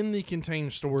like in the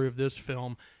contained story of this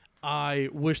film, I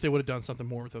wish they would have done something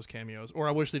more with those cameos, or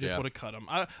I wish they just would have cut them.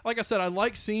 Like I said, I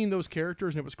like seeing those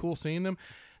characters, and it was cool seeing them.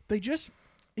 They just...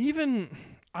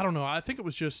 I don't know. I think it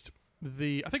was just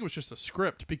the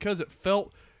script because it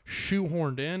felt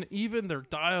shoehorned in. Even their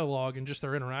dialogue and just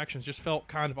their interactions just felt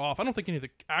kind of off. I don't think any of the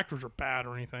actors are bad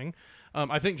or anything.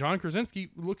 I think John Krasinski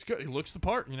looks good. He looks the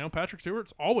part. Patrick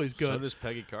Stewart's always good. So does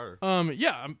Peggy Carter.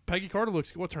 Peggy Carter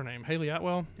looks. What's her name? Haley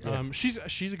Atwell. Yeah.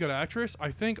 She's a good actress.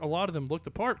 I think a lot of them look the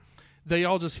part. They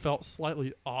all just felt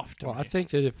slightly off to me. I think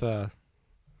that if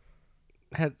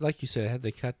like you said, had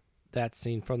they cut that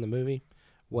scene from the movie,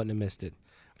 wouldn't have missed it.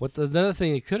 Another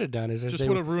thing they could have done is just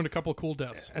would have ruined a couple of cool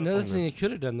deaths. Another thing they could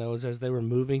have done though is as they were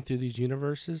moving through these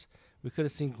universes, we could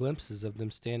have seen glimpses of them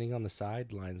standing on the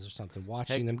sidelines or something,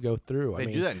 watching them go through. They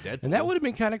do that in Deadpool, and that would have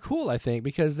been kind of cool, I think,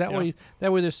 because that way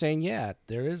they're saying, yeah,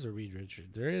 there is a Reed Richards,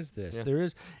 there is this, there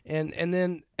is, and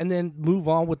then move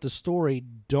on with the story.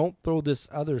 Don't throw this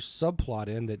other subplot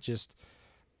in that just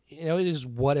it is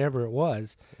whatever it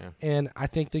was, Yeah. and I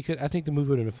think they could. I think the movie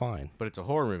would have been fine. But it's a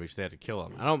horror movie, so they had to kill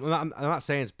him. I'm not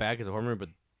saying it's bad because it's a horror movie,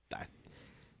 but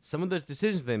some of the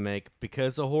decisions they make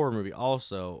because it's a horror movie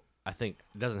also, I think,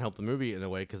 doesn't help the movie in a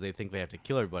way because they think they have to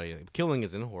kill everybody. Killing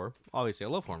is in horror. Obviously, I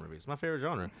love horror movies. It's my favorite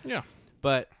genre. Yeah.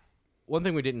 But one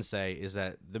thing we didn't say is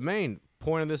that the main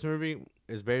point of this movie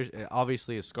is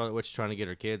obviously is Scarlet Witch trying to get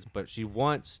her kids, but she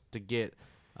wants to get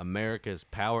America's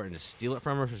power and to steal it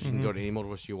from her so she can go to any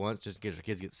multiple she wants just in case her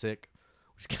kids get sick,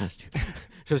 which is kind of stupid.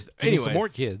 Just Give me anyway, some more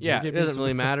kids. Yeah, Give it me doesn't some-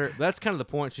 really matter. That's kind of the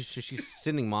point. She's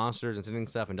sending monsters and sending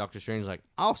stuff, and Doctor Strange's like,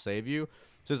 "I'll save you."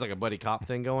 So there's like a buddy cop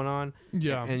thing going on.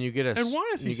 Yeah. and you get a And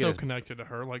why is he you so get a, connected to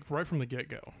her? Like right from the get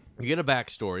go. you get a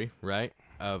backstory, right?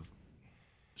 Of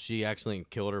she accidentally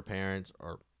killed her parents,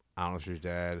 or I don't know if she was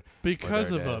dead Because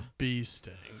they're of a dead. bee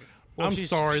sting. Well, I'm she's-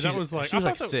 sorry. That she's- was like she was I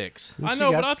like thought that- 6. And I she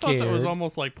know, but got I thought that was scared.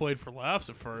 almost like played for laughs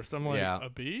at first. I'm like, Yeah. a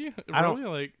bee? I don't-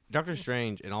 Really? Like, Doctor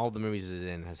Strange in all the movies he's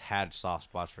in has had soft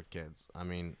spots for kids. I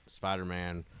mean,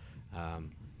 Spider-Man,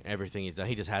 everything he's done,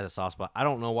 he just has a soft spot. I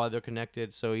don't know why they're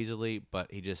connected so easily,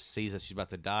 but he just sees that she's about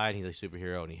to die and he's a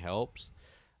superhero and he helps.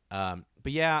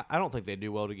 But yeah, I don't think they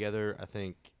do well together. I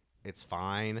think it's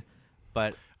fine,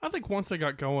 but I think once they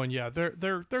got going, yeah,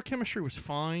 their chemistry was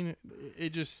fine. It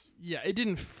just, it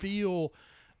didn't feel.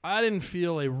 I didn't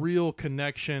feel a real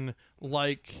connection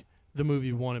like the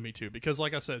movie wanted me to, because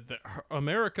like I said,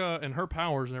 America and her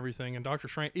powers and everything, and Doctor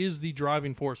Strange is the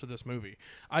driving force of this movie.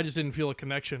 I just didn't feel a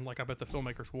connection like I bet the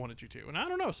filmmakers wanted you to. And I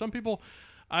don't know, some people,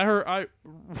 I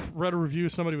read a review,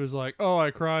 somebody was like, "Oh,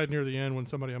 I cried near the end when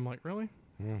somebody." I'm like, really?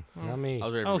 Not me. I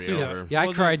was ready I'll for see it that. over. Yeah, I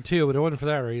wasn't- cried too, but it wasn't for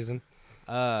that reason.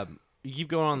 You keep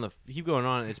going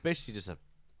on. It's basically just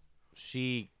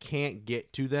she can't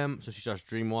get to them, so she starts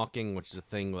dream walking, which is a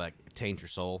thing like taints your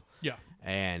soul. Yeah.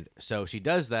 And so she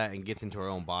does that and gets into her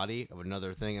own body of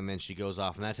another thing, and then she goes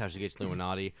off, and that's how she gets to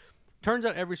Illuminati. Turns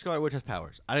out every Scarlet Witch has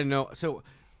powers. I didn't know. So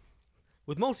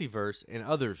with multiverse and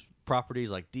other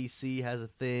properties like DC has a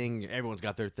thing, everyone's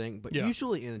got their thing, but Yeah.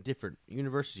 usually in different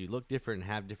universes you look different and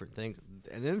have different things.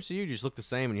 And in MCU you just look the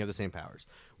same and you have the same powers,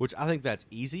 which I think that's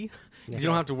easy. 'Cause you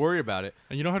don't have to worry about it.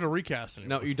 And you don't have to recast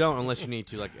anymore. No, you don't unless you need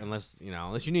to. Unless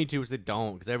you need to, which they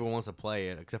don't, because everyone wants to play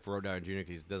it except for Robert Downey Jr.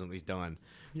 because he's done.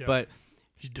 Yeah. But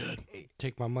He's dead.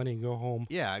 Take my money and go home.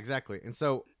 yeah, exactly. And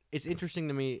so it's interesting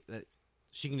to me that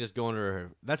she can just go under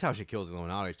her. That's how she kills the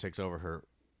Illuminati. She takes over her.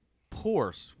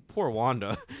 Poor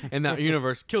Wanda in that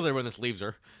universe, kills everyone that leaves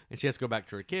her, and she has to go back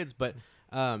to her kids. But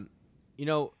the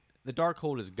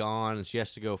Darkhold is gone, and she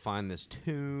has to go find this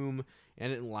tomb.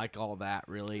 And I didn't like all that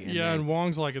really. And Yeah, then and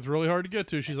Wong's like, it's really hard to get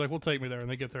to. She's like, well, take me there. And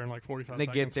they get there in like 45 they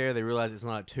seconds. get there, they realize it's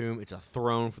not a tomb; it's a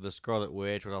throne for the Scarlet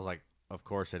Witch. Which I was like, of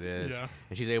course it is. Yeah.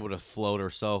 And she's able to float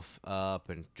herself up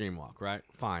and dreamwalk. Right,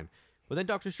 fine. But then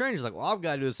Doctor Strange is like, well, I've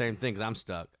got to do the same thing because I'm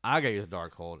stuck. I got to use the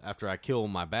Darkhold after I kill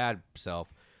my bad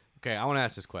self. Okay, I want to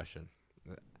ask this question.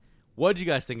 What did you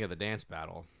guys think of the dance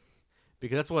battle?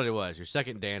 Because that's what it was, your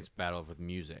second dance battle with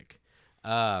music.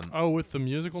 Oh, with the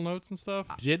musical notes and stuff?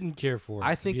 Didn't care for it.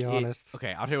 I think to be honest.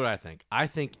 Okay, I'll tell you what I think. I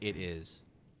think it is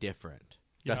different.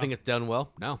 Do I Yeah. think it's done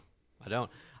well? No, I don't.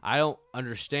 I don't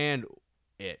understand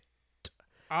it.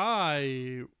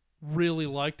 I really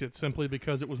liked it simply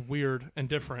because it was weird and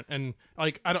different. And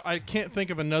like, I can't think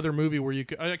of another movie where you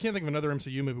could, I can't think of another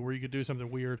MCU movie where you could do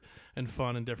something weird and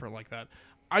fun and different like that.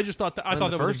 I just thought that, I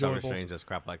thought the that was first Doctor enjoyable. Strange does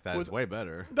crap like that. It's way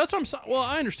better. That's what I'm saying. Well,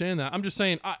 I understand that. I'm just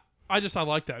saying, I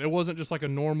like that. It wasn't just like a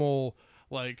normal,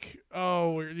 like,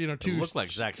 It two. looked like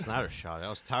Zack Snyder shot. I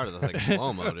was tired of the like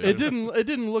slow mo, dude. It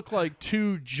didn't look like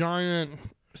two giant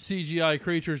CGI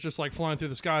creatures just like flying through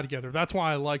the sky together. That's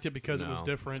why I liked it, because it was No.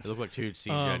 different. It looked like two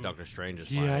CGI Doctor Stranges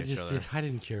flying Yeah, at each other. I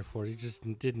didn't care for it. It just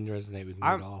didn't resonate with me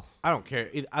I'm- at all. I don't care.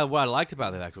 What I liked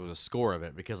about it actually was the score of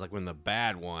it, because like when the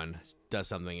bad one does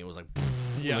something, it was like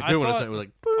Yeah, when the I good one does thought- something, it was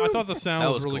like I thought the sound That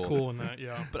was was really cool. cool in that.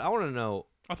 Yeah, But I want to know.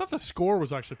 I thought the score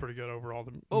was actually pretty good overall.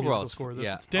 The Overall, musical score. Of this.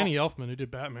 yeah. It's Danny Elfman who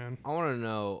did Batman. I want to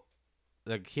know.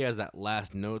 Like he has that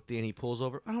last note at the end he pulls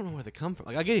over. I don't know where they come from.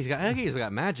 Like I get he's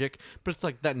got magic, but it's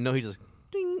like that note he just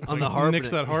ding on the harp.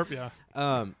 Nicks and that harp. Yeah,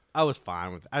 I was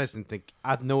fine with it. I just didn't think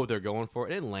I know what they're going for.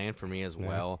 It didn't land for me as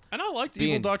well. and I liked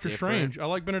Being Evil Doctor different. Strange. I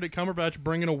like Benedict Cumberbatch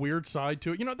bringing a weird side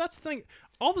to it. That's the thing.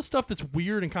 All the stuff that's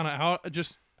weird and kind of out,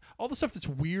 just all the stuff that's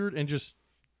weird and just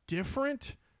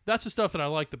different. That's the stuff that I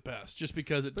like the best, just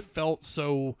because it felt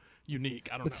so unique.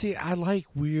 I don't But know. see, I like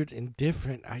weird and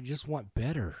different. I just want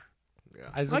better.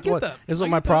 Yeah. Is I what, get that. Is I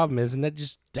what my get that. problem is, and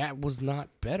that was not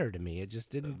better to me. It just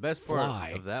The didn't best part fly.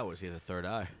 of that was he had a third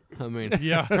eye. I mean,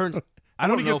 Yeah. I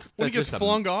don't know if when he that's gets just a-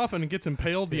 flung off and gets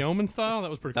impaled the Omen style. That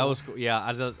was pretty cool. That was cool. Yeah,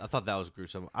 I thought that was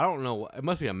gruesome. I don't know. It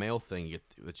must be a male thing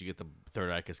that you get the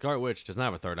third eye, because Scarlet Witch does not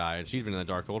have a third eye, and she's been in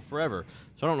the Darkhold forever.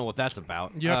 So I don't know what that's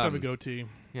about. You have to have a goatee.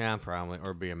 Yeah, probably,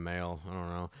 or be a male. I don't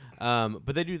know.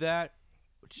 But they do that.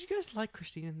 Did you guys like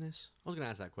Christine in this? I was gonna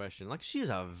ask that question. Like, she's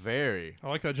a very I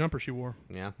like that jumper she wore.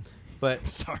 yeah, but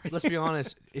Sorry. let's be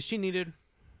honest. Is she needed?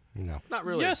 No. Not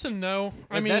really. Yes and no.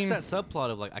 I Like, mean, that's that subplot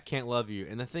of like I can't love you,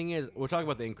 and the thing is, we're talking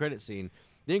about the end credit scene.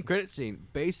 The end credit scene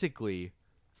basically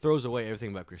throws away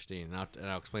everything about Christine, and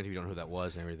I'll explain to you don't know who that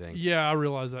was and everything. yeah, I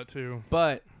realize that too.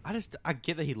 But I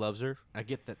get that he loves her. I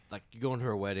get that like you go into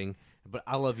her wedding, but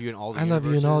I love you in all the I love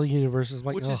you in all the universes, universes.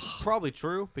 Like, which is probably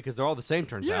true because they're all the same.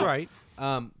 Turns out, right.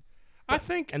 I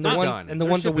think And the Not ones done. and the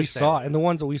Their ones that ship we is saw sailing. and the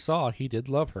ones that we saw, he did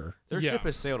love her. Their Yeah. ship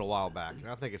has sailed a while back, and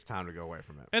I think it's time to go away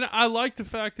from it. And I like the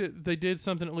fact that they did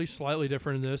something at least slightly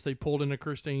different in this. They pulled in a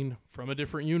Christine from a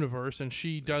different universe, and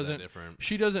she doesn't. different?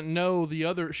 She doesn't know the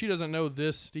other. She doesn't know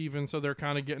this Steven, so they're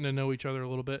kind of getting to know each other a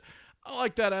little bit. I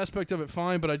like that aspect of it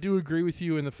fine, but I do agree with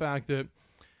you in the fact that,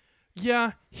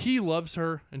 yeah, he loves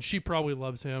her, and she probably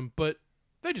loves him, but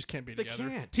they just can't be They together.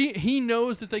 can't. He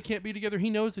knows that they can't be together. He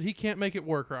knows that he can't make it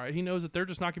work right. He knows that they're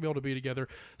just not going to be able to be together.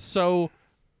 So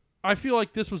I feel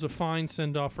like this was a fine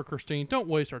send-off for Christine. Don't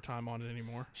waste our time on it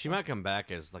anymore. She might come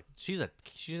back as like she's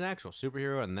an actual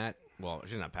superhero, and that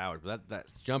she's not powered, but that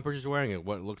jumper she's wearing and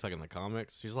what it looks like in the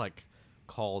comics, she's like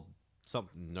called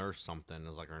something nurse something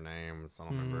is like her name. I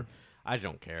don't remember. I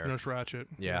don't care. Nurse Ratchet.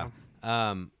 Yeah.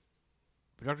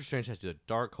 But Doctor Strange has to do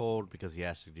the Darkhold because he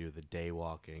has to do the day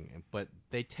walking, but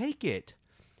they take it.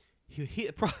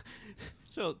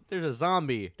 So there's a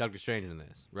zombie Doctor Strange in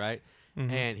this, right?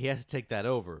 And he has to take that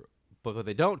over. But what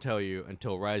they don't tell you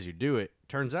until right as you do it,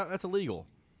 turns out that's illegal.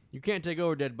 You can't take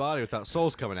over a dead body without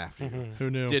souls coming after you. Who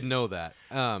knew? Didn't know that.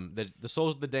 The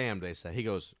souls of the damned, they say. He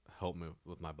goes, help me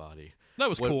with my body. That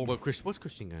was cool. What's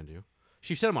Christine going to do?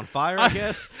 She set him on fire, I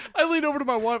guess. I leaned over to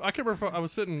my wife. I can't remember if I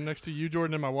was sitting next to you,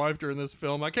 Jordan, and my wife during this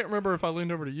film. I can't remember if I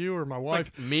leaned over to you or my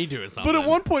wife. Like me doing something. But at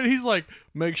one point, he's like,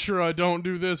 "Make sure I don't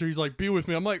do this," or he's like, "Be with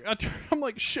me." I'm like,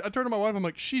 shit. I turn to my wife. I'm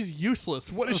like, "She's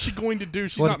useless. What is she going to do?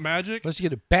 She's What- not magic." Let's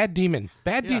get a bad demon.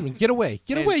 Bad demon. Get away.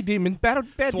 Get And- away, demon. Bad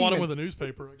Swat demon. him with a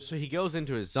newspaper. I guess. So he goes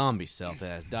into his zombie self that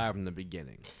has died from the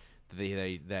beginning,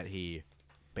 that he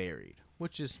buried,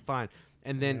 which is fine.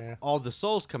 And then Yeah. all the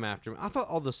souls come after him. I thought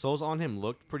all the souls on him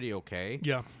looked pretty okay.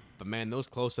 Yeah. But man, those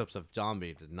close-ups of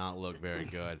zombie did not look very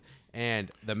good.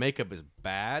 And the makeup is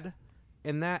bad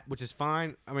in that, which is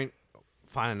fine. I mean,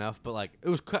 fine enough. But like, it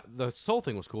was the soul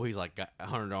thing was cool. He's like got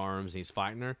 100 arms. And he's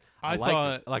fighting her. I liked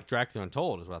thought- it. Like Dracula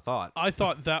Untold is what I thought. I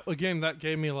thought that again. That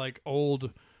gave me like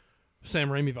old Sam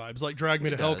Raimi vibes, like Drag Me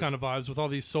to Hell does. kind of vibes, with all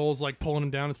these souls like pulling him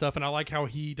down and stuff. And I like how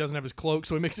he doesn't have his cloak,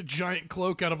 so he makes a giant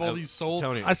cloak out of all these souls.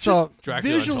 Tony, I saw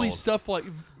Dracula Visually Untold.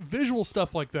 visual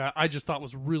stuff like that. I just thought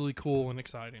was really cool and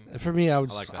exciting. For me, I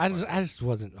like that I just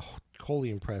wasn't wholly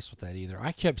impressed with that either.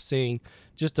 I kept seeing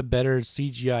just a better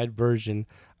CGI'd version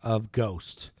of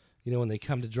Ghost. You know, when they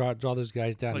come to draw those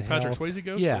guys down Like to Patrick hell. Swayze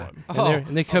Ghost. Yeah, Or what? and, Oh,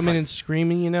 and they come in and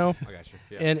screaming, you know, I got you.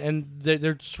 Yeah. and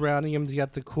they're surrounding him. They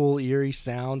got the cool eerie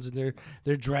sounds, and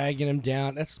they're dragging him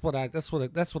down. That's what I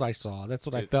saw. That's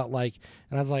what I felt like,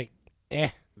 and I was like,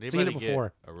 Did seen it anybody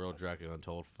before. get a real Dracula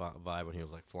Untold vibe when he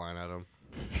was like flying at him?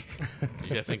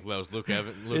 You think that was Luke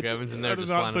Evans in there I did just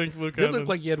not flying? think Luke It Evans. looked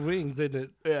like he had wings, didn't it?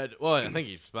 Yeah, well, I think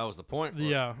that was the point.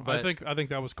 Yeah, but, I think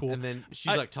that was cool. And then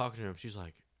she's like talking to him. She's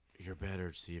like, "You're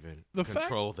better, Steven. The fact-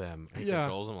 Control them." And he Yeah.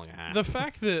 controls them like The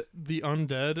fact that the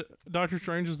undead Doctor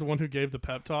Strange is the one who gave the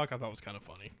pep talk, I thought was kind of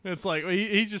funny. It's like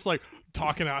he's just like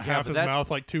talking out half but his that's- mouth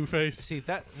like Two-Face. See,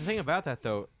 the thing about that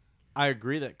though, I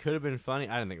agree that could have been funny.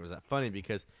 I didn't think it was that funny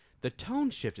because the tone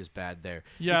shift is bad there.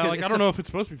 Yeah, like I don't know if it's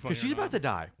supposed to be funny. because she's or not. about to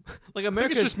die. Like I think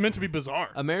America's it's just meant to be bizarre.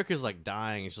 America's like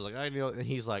dying, and she's like, I know, and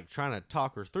he's like trying to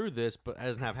talk her through this, but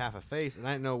doesn't have half a face, and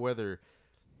I didn't know whether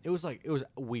it was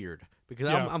weird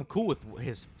because Yeah. I'm cool with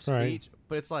his speech, Right.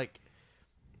 but it's like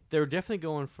they were definitely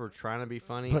going for trying to be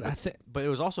funny, But I thi- but it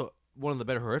was also one of the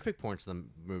better horrific points of the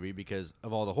movie because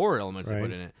of all the horror elements they put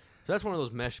Right. in it. So that's one of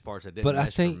those mesh parts that didn't But I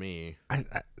mesh think- for me.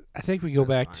 I think we go That's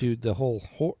back fine. to the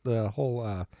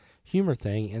whole humor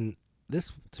thing, and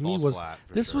this to me Falls was flat,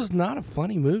 for this sure. was not a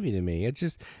funny movie to me.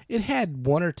 It had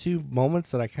one or two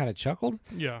moments that I kind of chuckled,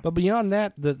 Yeah. but beyond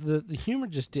that, the humor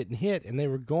just didn't hit, and they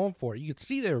were going for it. You could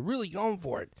see they were really going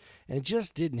for it, and it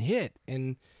just didn't hit,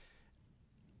 and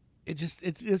it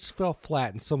just fell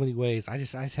flat in so many ways. I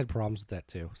just had problems with that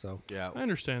too. So Yeah, I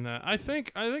understand that. I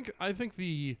think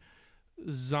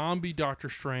zombie Doctor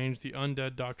Strange, the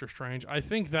undead Doctor Strange. I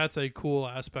think that's a cool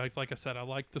aspect. Like I said, I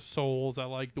like the souls. I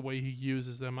like the way he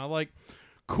uses them. I like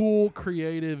cool,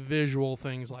 creative, visual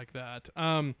things like that.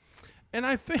 And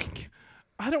I think,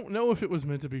 I don't know if it was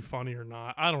meant to be funny or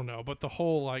not. I don't know. But the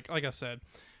whole, like I said,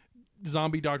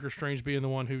 zombie Doctor Strange being the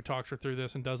one who talks her through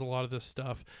this and does a lot of this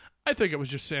stuff. I think it was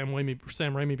just Sam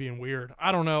Raimi being weird.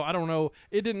 I don't know.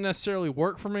 It didn't necessarily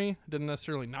work for me. It didn't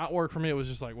necessarily not work for me. It was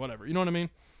just like, whatever. You know what I mean?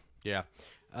 Yeah.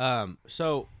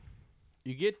 So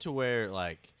you get to where,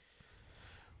 like,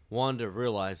 Wanda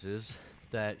realizes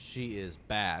that she is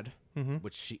bad,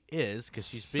 which she is, because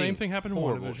she's Same being thing happened in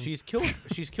horrible. WandaVision.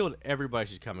 She's killed everybody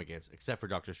she's come against except for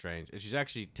Doctor Strange, and she's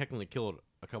actually technically killed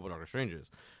a couple of Doctor Stranges.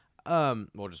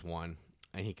 Well, just one,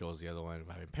 and he kills the other one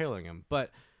by impaling him. But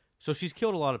so she's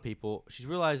killed a lot of people. She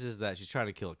realizes that she's trying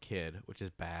to kill a kid, which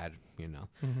is bad, you know.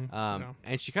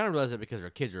 And she kind of realizes it because her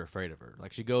kids are afraid of her.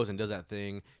 Like, she goes and does that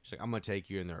thing. She's like, "I'm gonna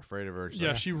take you," and they're afraid of her. She's Yeah,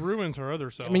 like, she ruins her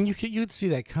other self. I mean, you'd see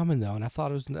that coming though, and I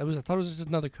thought it was just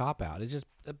another cop out.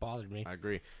 It bothered me. I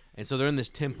agree. And so they're in this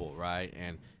temple, right?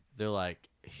 And they're like,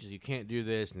 "You can't do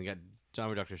this." And they got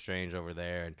zombie Doctor Strange over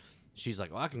there, and she's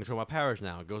like, "Well, I can control my powers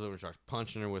now." And goes over and starts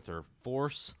punching her with her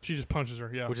force. She just punches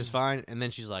her, yeah. Which is fine. And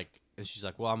then she's like,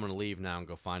 "Well, I'm going to leave now and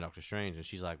go find Doctor Strange." And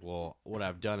she's like, "Well, what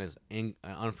I've done is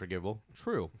unforgivable."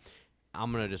 True.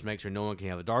 I'm going to just make sure no one can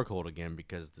have the Darkhold again,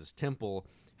 because this temple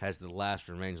has the last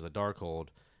remains of the Darkhold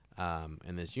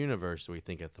in this universe, we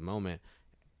think at the moment,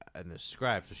 in this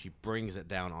scribe. So she brings it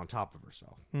down on top of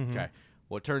herself. Okay.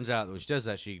 Well, it turns out that when she does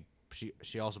that,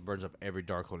 she also burns up every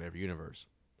Darkhold in every universe.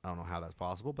 I don't know how that's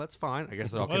possible, but that's fine. I guess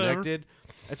they're all connected.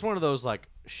 It's one of those, like,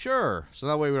 sure. So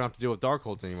that way we don't have to deal with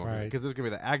Darkholds anymore. Right. Because there's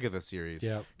going to be the Agatha series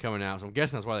Yep. coming out. So I'm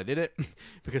guessing that's why they did it.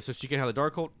 Because so she can have the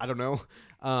Darkhold. I don't know.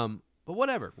 But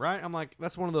whatever, right? I'm like,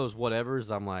 that's one of those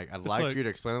whatevers. I'm like, I'd like for you to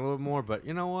explain a little bit more, but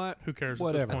you know what? Who cares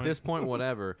Whatever. At this point,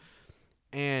 whatever.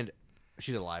 And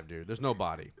she's alive, dude. There's no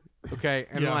body. Okay?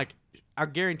 And like, I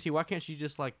guarantee, why can't she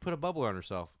just, like, put a bubble on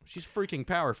herself? She's freaking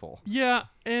powerful. Yeah,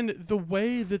 and the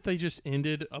way that they just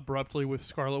ended abruptly with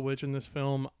Scarlet Witch in this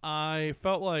film, I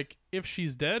felt like if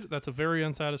she's dead, that's a very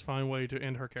unsatisfying way to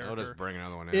end her character. I'll just bring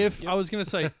another one in. I was going to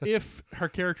say, if her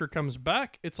character comes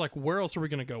back, it's like, where else are we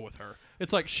going to go with her?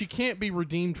 It's like, she can't be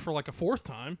redeemed for like a fourth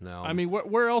time. No. I mean, what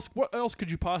else could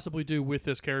you possibly do with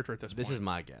this character at this point? This is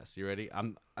my guess. You ready?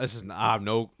 This is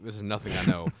nothing I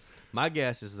know. My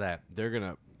guess is that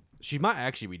she might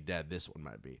actually be dead. This one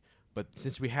might be. But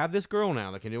since we have this girl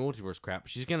now that can do multiverse crap,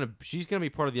 she's gonna be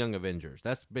part of the Young Avengers.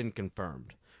 That's been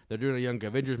confirmed. They're doing a Young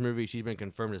Avengers movie. She's been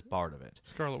confirmed as part of it.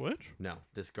 Scarlet Witch? No,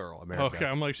 this girl, America. Okay,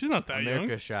 I'm like, she's not that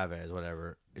America young. Chavez,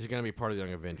 whatever, is gonna be part of the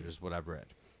Young Avengers. What I've read.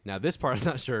 Now this part I'm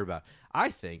not sure about. I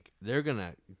think they're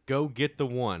gonna go get the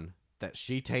one that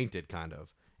she tainted, kind of,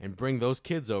 and bring those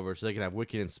kids over so they can have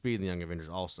Wiccan and Speed in the Young Avengers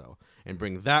also, and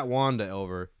bring that Wanda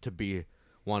over to be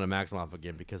Wanda Maximoff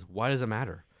again, because why does it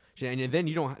matter? And then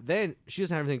she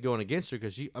doesn't have anything going against her,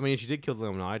 because she did kill the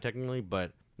Illuminati technically,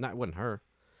 but it wasn't her.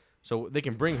 So they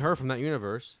can bring her from that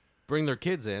universe, bring their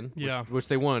kids in, which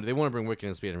they wanted. They want to bring Wiccan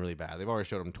and Speed in really bad. They've already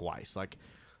showed them twice. Like,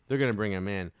 they're gonna bring him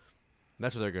in.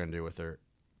 That's what they're gonna do with her,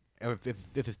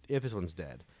 if this one's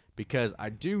dead. Because I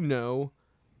do know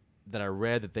that I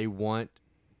read that they want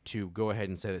to go ahead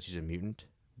and say that she's a mutant,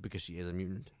 because she is a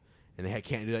mutant. And they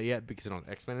can't do that yet because they don't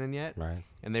have X-Men in yet. Right.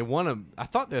 And they want to... I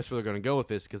thought that's where they're going to go with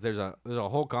this, because there's a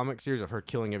whole comic series of her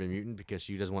killing every mutant because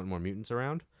she doesn't want more mutants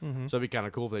around. Mm-hmm. So it'd be kind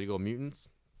of cool if they go mutants.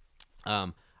 I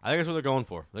think that's what they're going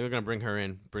for. They're going to bring her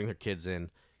in, bring their kids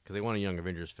in, because they want a Young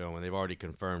Avengers film, and they've already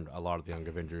confirmed a lot of the Young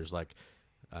Avengers, like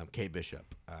Kate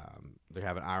Bishop. They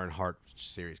have an Ironheart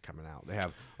series coming out. They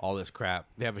have all this crap.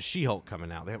 They have a She-Hulk coming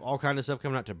out. They have all kinds of stuff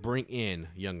coming out to bring in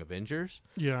Young Avengers.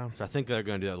 Yeah. So I think they're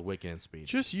going to do that with Wiccan and Speed.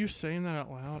 Just you saying that out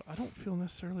loud, I don't feel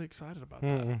necessarily excited about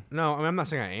that. No, I'm not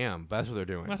saying I am, but that's what they're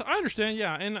doing. I understand,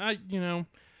 yeah, and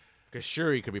because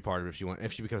Shuri could be part of it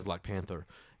if she becomes Black Panther,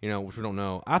 which we don't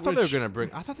know. I thought they were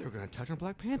going to touch on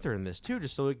Black Panther in this too,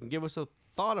 just so it can give us a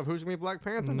thought of who's going to be Black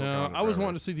Panther. No, I was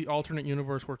wanting to see the alternate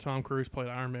universe where Tom Cruise played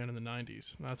Iron Man in the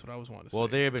 90s. That's what I was wanting to see. Well,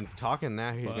 they have been talking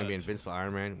that he's going to be Invincible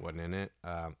Iron Man. Wasn't in it.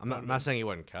 I'm not saying he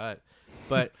wasn't cut,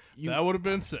 but that would have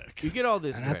been sick. You get all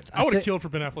this. I would have killed for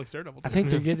Ben Affleck's Daredevil. I think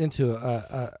they're getting into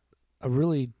a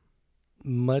really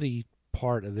muddy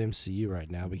part of the MCU right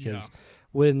now, because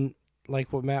when,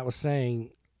 like what Matt was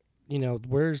saying,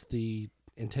 where's the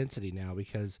intensity now?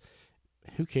 Because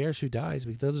who cares who dies?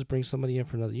 Because they'll just bring somebody in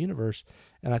from another universe,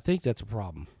 and I think that's a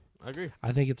problem. I agree.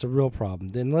 I think it's a real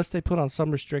problem. Unless they put on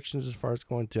some restrictions as far as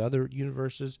going to other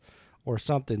universes or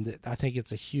something, I think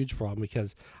it's a huge problem,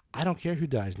 because I don't care who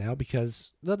dies now,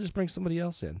 because they'll just bring somebody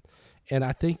else in. And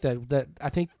I think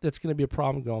that's going to be a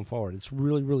problem going forward. It's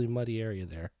really, really muddy area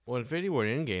there. Well, Infinity War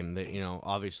and Endgame, that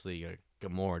obviously you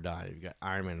got Gamora dying, you got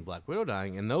Iron Man and Black Widow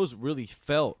dying, and those really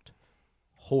felt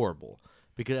horrible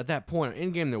because at that point,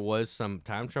 in Endgame, there was some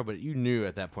time travel, but you knew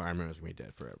at that point Iron Man was gonna be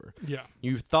dead forever. Yeah.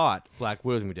 You thought Black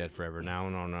Widow was gonna be dead forever. Now,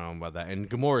 I don't know about that, and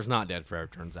Gamora's not dead forever.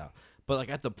 Turns out, but like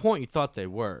at the point, you thought they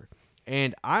were.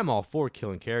 And I'm all for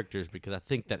killing characters because I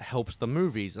think that helps the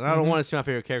movies. And I don't want to see my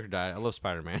favorite character die. I love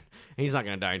Spider-Man. And he's not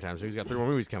going to die anytime soon. He's got 3 more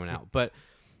movies coming out. But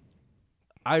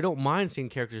I don't mind seeing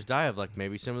characters die of, like,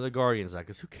 maybe some of the Guardians.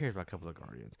 Because who cares about a couple of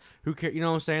Guardians? Who cares? You know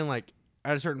what I'm saying? Like,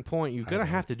 at a certain point, you're going to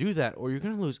have to do that or you're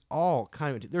going to lose all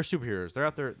kind of... They're superheroes. They're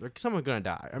out there. Someone's going to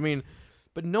die. I mean,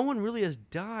 but no one really has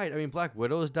died. I mean, Black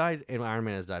Widow has died and Iron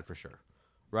Man has died for sure.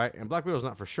 Right, and Black Widow's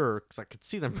not for sure because I could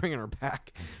see them bringing her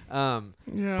back. But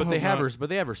they have her. But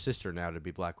they have her sister now to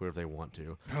be Black Widow if they want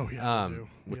to. Oh yeah, they do.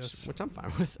 Which I'm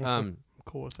fine with.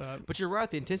 Cool with that. But you're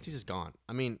right. The intensity is gone.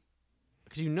 I mean,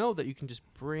 because you know that you can just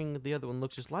bring the other one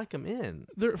looks just like him in.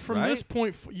 From this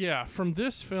point, from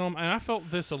this film, and I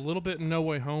felt this a little bit in No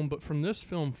Way Home, but from this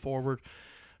film forward,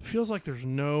 feels like there's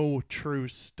no true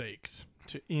stakes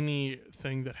to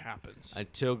anything that happens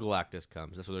until Galactus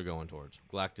comes. That's what they're going towards.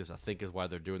 Galactus, I think, is why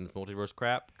they're doing this multiverse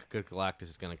crap. Because Galactus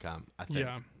is going to come. I think.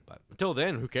 Yeah. But until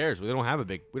then, who cares? We don't have a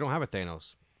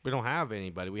Thanos. We don't have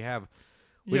anybody. We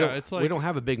don't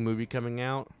have a big movie coming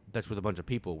out that's with a bunch of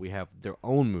people. We have their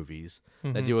own movies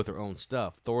that deal with their own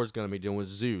stuff. Thor's going to be dealing with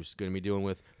Zeus. Going to be dealing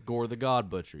with Gore the God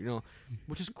Butcher.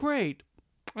 Which is great.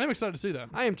 I'm excited to see that.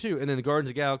 I am too. And then the Guardians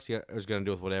of the Galaxy is going to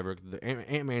deal with whatever. The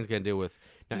Ant-Man's going to deal with...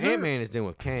 Now, Ant-Man is dealing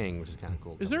with Kang, which is kind of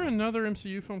cool. Is there another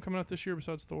MCU film coming out this year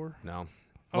besides Thor? No.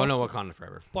 Oh, no, Wakanda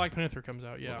Forever. Black Panther comes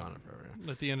out, yeah. Wakanda Forever,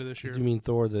 at the end of this year. Do you mean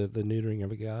Thor, the neutering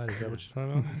of a god? Is that what you're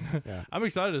talking about? Yeah. I'm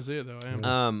excited to see it, though. I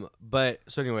am. But,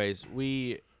 so anyways,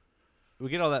 we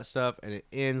get all that stuff, and it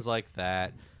ends like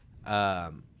that.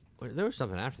 There was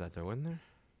something after that, though, wasn't there?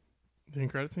 The end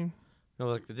credit scene? No,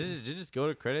 like, did it just go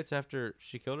to credits after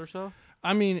she killed herself?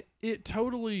 I mean, it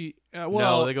totally.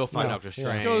 No, they go find Doctor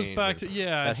Strange. It goes back to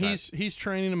he's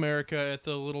training America at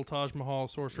the little Taj Mahal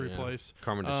sorcery place.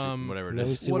 Carmen, whatever it Then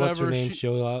we is. see what's her name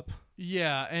show up.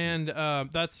 Yeah, and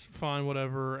that's fine,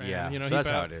 whatever. And, so that's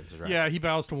how it is, right? Yeah, he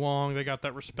bows to Wong. They got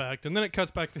that respect, and then it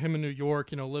cuts back to him in New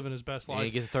York, living his best life. And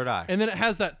he gets a third eye. And then it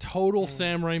has that total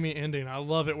Sam Raimi ending. I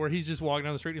love it, where he's just walking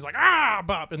down the street. He's like,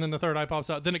 bop, and then the third eye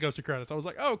pops out. Then it goes to credits. I was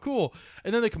like, oh, cool.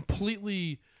 And then they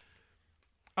completely.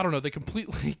 I don't know. They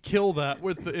completely kill that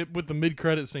with the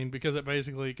mid-credit scene because it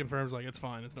basically confirms it's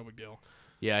fine. It's no big deal.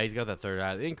 Yeah, he's got that third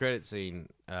eye. The end credit scene.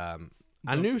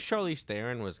 I knew Charlize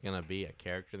Theron was gonna be a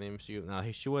character in the MCU. No,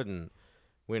 she wouldn't.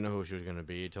 We didn't know who she was gonna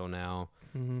be until now.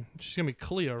 Mm-hmm. She's gonna be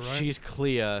Clea, right? She's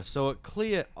Clea. So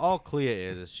all Clea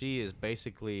is she is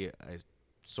basically a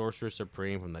sorcerer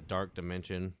supreme from the dark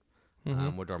dimension,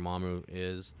 what Dormammu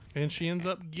is. And she ends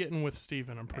up getting with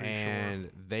Steven, I'm pretty sure.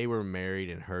 And they were married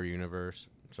in her universe.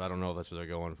 So I don't know if that's what they're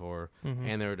going for.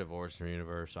 And they were divorced in her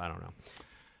universe. So I don't know.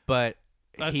 But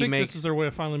I think this is their way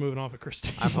of finally moving off of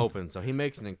Christine. I'm hoping so. He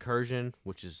makes an incursion,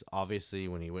 which is obviously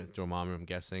when he went to Dormammu, I'm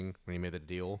guessing, when he made the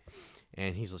deal.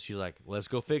 And she's like, let's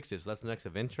go fix this. That's the next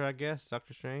adventure, I guess,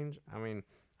 Doctor Strange. I mean,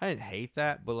 I didn't hate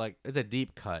that, but it's a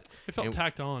deep cut. It felt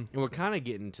tacked on. And we're kind of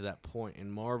getting to that point in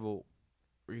Marvel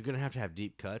where you're going to have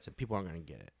deep cuts and people aren't going to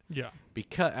get it. Yeah.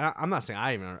 Because I'm not saying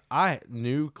I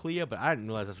knew Clea, but I didn't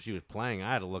realize that's what she was playing.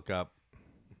 I had to look up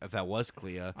if that was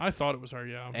Clea. I thought it was her,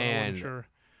 yeah, but I wasn't sure.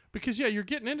 Because you're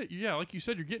getting into like you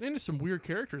said, you're getting into some weird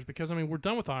characters. Because we're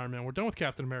done with Iron Man, we're done with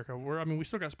Captain America. We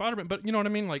still got Spider-Man, but you know what I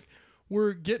mean. Like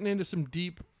we're getting into some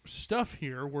deep stuff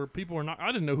here where people are not.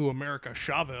 I didn't know who America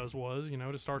Chavez was,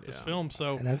 to start this film.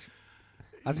 So and I was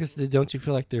gonna say, don't you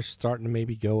feel like they're starting to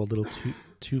maybe go a little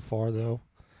too far though?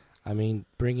 I mean,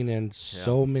 bringing in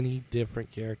so many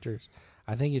different characters.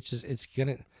 I think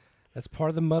that's part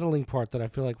of the muddling part that I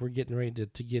feel like we're getting ready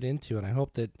to get into, and I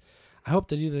hope that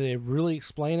either they really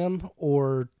explain them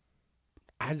or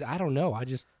I don't know.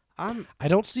 I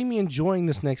don't see me enjoying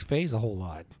this next phase a whole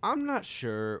lot. I'm not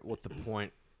sure what the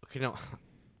point. Okay, no,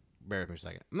 bear with me a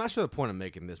second. I'm not sure the point of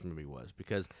making this movie was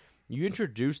because you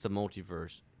introduced the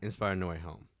multiverse in Spider-Man: No Way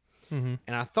Home,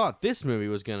 and I thought this movie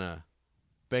was gonna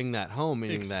bang that home,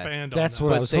 meaning that's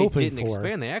what I was hoping for. They didn't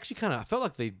expand. They actually I felt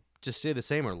like they just stayed the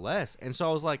same or less. And so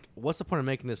I was like, what's the point of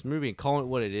making this movie and calling it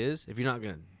what it is if you're not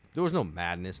gonna? There was no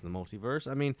madness in the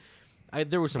multiverse. I mean,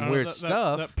 there was some weird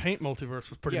stuff. That paint multiverse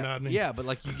was pretty maddening. Yeah, but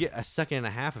you get a second and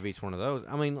a half of each one of those.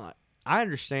 I mean, I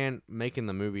understand making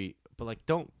the movie, but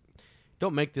don't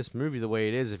make this movie the way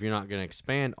it is if you're not gonna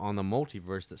expand on the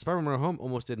multiverse. That Spider-Man: No Way Home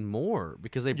almost did more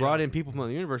because they brought in people from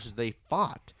other universes. They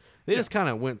fought. They just kind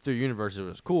of went through universes. It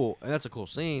was cool, and that's a cool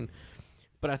scene.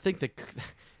 But I think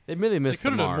they really missed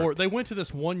the mark. More. They went to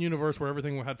this one universe where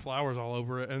everything had flowers all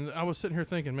over it, and I was sitting here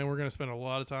thinking, man, we're going to spend a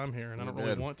lot of time here, and I don't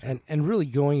really want to. And really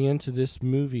going into this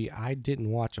movie, I didn't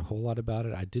watch a whole lot about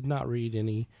it. I did not read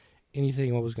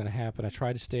anything what was going to happen. I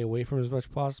tried to stay away from it as much as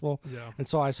possible. Yeah. And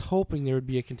so I was hoping there would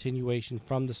be a continuation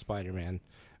from the Spider-Man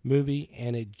movie,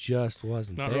 and it just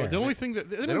wasn't Not there. really. The only thing that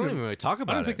They don't even really talk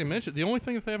about I it. don't think they mentioned. The only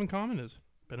thing that they have in common is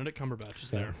Benedict Cumberbatch is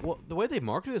there. Well, the way they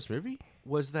marketed this movie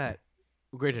was that,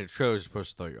 granted, the trailer is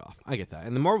supposed to throw you off. I get that,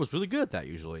 and the Marvel's really good at that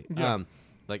usually. Yeah.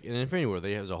 Like in Infinity War,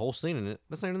 there's a whole scene in it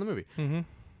that's not in the movie. Mm-hmm.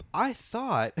 I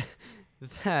thought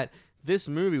that this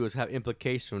movie was have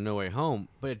implications from No Way Home,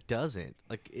 but it doesn't.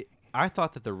 I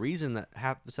thought that the reason that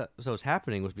was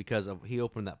happening was because he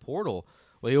opened that portal.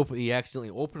 Well, he accidentally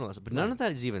opened it, but none of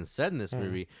that is even said in this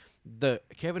movie.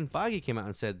 Kevin Feige came out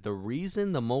and said the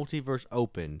reason the multiverse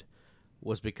opened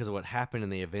was because of what happened in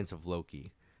the events of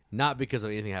Loki, not because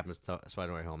of anything happened to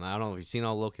Spider-Man Home. Now, I don't know if you've seen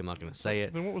all Loki. I'm not going to say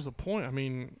it. Then what was the point? I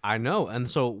mean, I know, and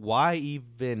so why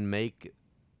even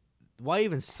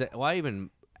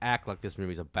act like this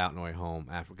movie's about No Way Home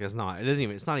after? Because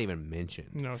it's not even mentioned.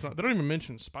 no, it's not. They don't even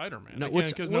mention Spider-Man. No,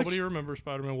 because nobody remembers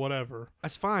Spider-Man. Whatever.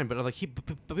 That's fine, but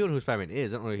people know who Spider-Man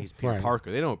is. They don't know he's Peter Right.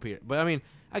 Parker. They don't know Peter. But I mean,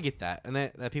 I get that, and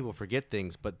that people forget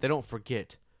things, but they don't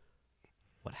forget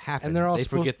what happened. And they're all they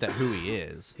supposed- forget that who he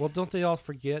is. Well, don't they all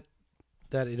forget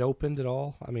that it opened at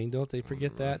all? I mean, don't they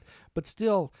forget that? But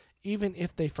still, even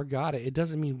if they forgot it, it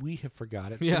doesn't mean we have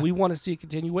forgot it. Yeah. So we want to see a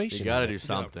continuation. You got to of it. do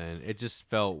something. It just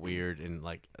felt weird and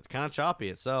it's kind of choppy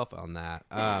itself on that.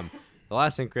 The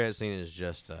last end credit scene is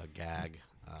just a gag.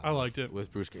 I liked it.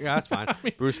 With Bruce. Yeah, that's fine.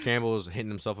 Bruce Campbell was hitting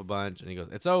himself a bunch, and he goes,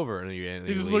 "It's over," and then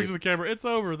He just looks at the camera. It's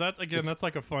over. That's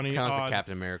like a funny, kind of like odd. the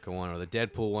Captain America one or the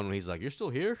Deadpool one when he's like, "You're still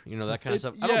here," that kind of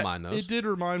stuff. I don't mind those. It did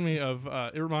remind me of.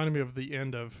 It reminded me of the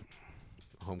end of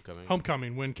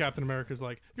Homecoming when Captain America's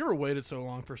like, "Have you ever waited so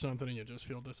long for something and you just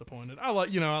feel disappointed?" I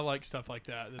like stuff like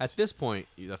that. At this point,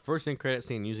 the first end credit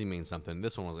scene usually means something.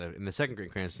 This one was, and the second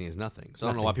credit scene is nothing. So I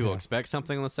don't know why people expect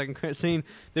something on the second credit scene.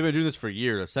 They've been doing this for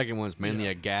years. The second one's mainly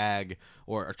a gag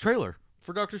or a trailer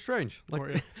for Doctor Strange.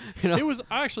 It was.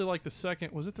 I actually like the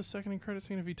second. Was it the second end credit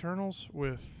scene of Eternals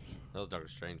with? That was Doctor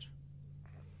Strange.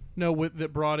 No,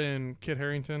 that brought in Kit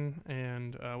Harington,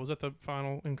 and was that the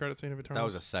final end credit scene of Eternals? That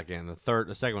was the second.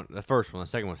 The second one. The first one. The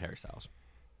second one was Harry Styles.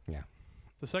 Yeah.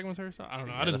 The second one's Harry Styles? I don't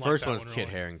know. I Yeah, didn't the like first that one's one Kit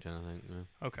really. Harington, I think.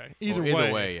 Yeah. Okay. Either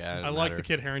way, yeah, it I doesn't like matter. the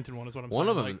Kit Harington one. Is what I'm One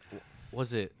saying. of them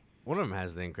was it. One of them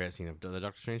has the end credit scene of the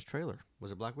Doctor Strange trailer.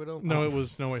 Was it Black Widow? No, it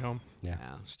was No Way Home. Yeah.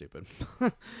 Stupid.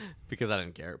 Because I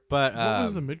didn't care. But What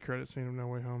was the mid credit scene of No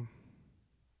Way Home?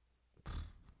 I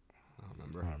don't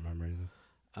remember. I don't remember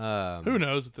either. Who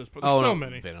knows at this point? There's so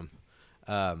many. Venom.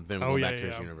 Venom Oh, going yeah, back to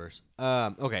his yeah. universe.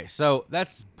 Okay, so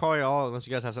that's probably all. Unless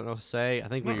you guys have something else to say, I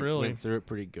think Not we really. went through it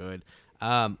pretty good.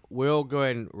 We'll go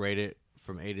ahead and rate it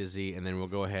from A to Z, and then we'll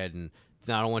go ahead and.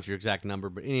 Now, I don't want your exact number,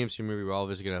 but any MCU movie, we're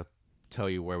always going to tell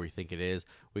you where we think it is.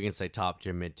 We can say top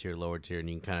tier, mid tier, lower tier, and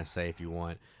you can kind of say if you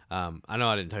want. I know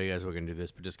I didn't tell you guys we're going to do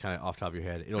this, but just kind of off the top of your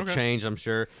head. It'll Okay. change, I'm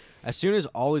sure. As soon as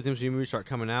all these MCU movies start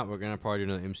coming out, we're going to probably do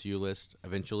another MCU list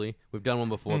eventually. We've done one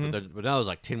before, but now there's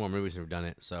like 10 more movies and we've done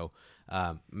it. So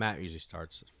Matt usually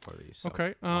starts for these. So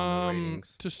Okay. on the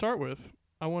ratings. To start with,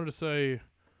 I wanted to say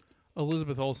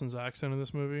Elizabeth Olsen's accent in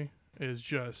this movie is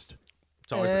just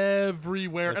It's always been-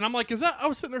 everywhere. And I'm like, is that? I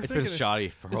was sitting there it's thinking. been shoddy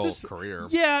for her is whole this- career.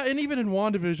 Yeah, and even in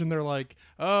WandaVision, they're like,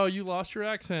 "Oh, you lost your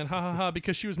accent, ha ha ha,"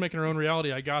 because she was making her own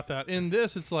reality. I got that. In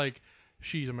this, it's like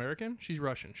she's American, she's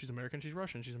Russian, she's American, she's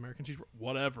Russian, she's American, she's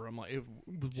whatever. I'm like, it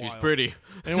was She's wild. pretty.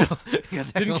 Anyway, Got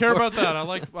that didn't going care for about that. I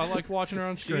like watching her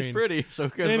on screen. She's pretty. So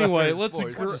good. Anyway, let's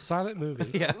It's a silent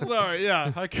movie. Yeah. Sorry,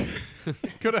 yeah, I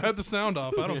could have had the sound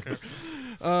off. I don't care.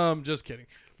 Just kidding.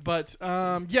 But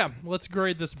yeah, let's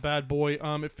grade this bad boy.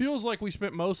 It feels like we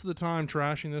spent most of the time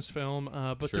trashing this film,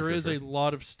 but there is a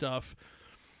lot of stuff.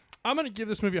 I'm going to give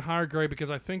this movie a higher grade because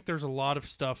I think there's a lot of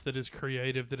stuff that is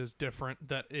creative, that is different,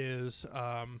 that is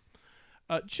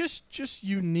just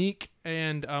unique.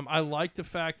 And I like the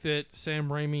fact that Sam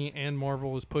Raimi and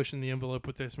Marvel is pushing the envelope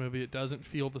with this movie. It doesn't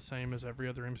feel the same as every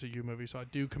other MCU movie, so I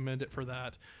do commend it for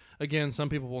that. Again, some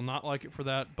people will not like it for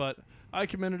that, but I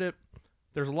commended it.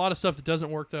 There's a lot of stuff that doesn't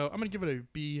work, though. I'm going to give it a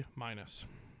B-.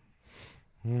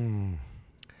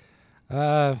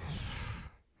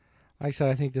 Like I said,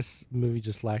 I think this movie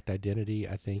just lacked identity.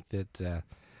 I think that,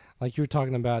 like you were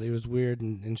talking about, it was weird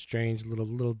and strange, a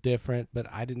little different, but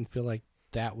I didn't feel like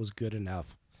that was good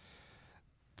enough.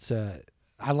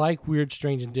 I like weird,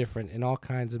 strange, and different in all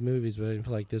kinds of movies, but I didn't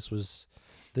feel like this was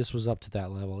this was up to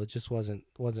that level. It just wasn't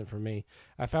for me.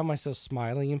 I found myself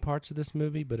smiling in parts of this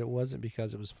movie, but it wasn't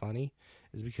because it was funny.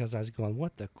 It's because I was going,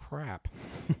 "What the crap?"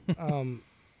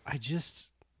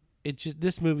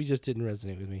 This movie just didn't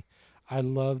resonate with me. I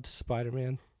loved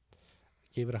Spider-Man.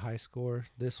 Gave it a high score.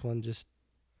 This one just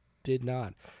did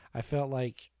not. I felt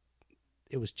like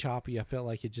it was choppy. I felt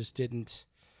like it just didn't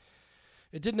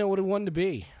know what it wanted to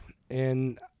be.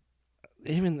 And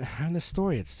even the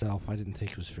story itself, I didn't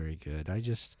think was very good. I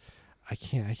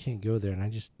can't go there, and I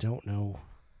just don't know.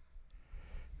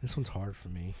 This one's hard for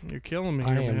me. You're killing me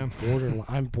I here, am man. borderline.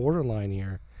 I'm borderline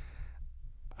here.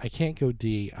 I can't go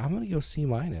D. I'm gonna go C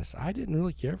minus. I didn't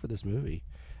really care for this movie.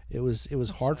 It was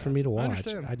hard for me to watch.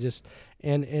 understand. I just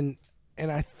and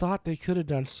I thought they could have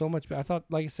done so much better. I thought,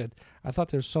 like I said,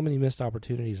 there's so many missed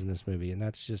opportunities in this movie, and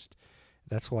that's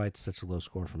why it's such a low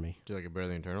score for me. Do you like it better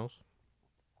than Eternals?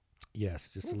 Yes,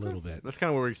 just a little bit. That's kind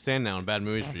of where we stand now in bad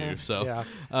movies for you. So Yeah,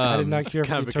 I did not care for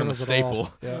kind of become a Eternals at all.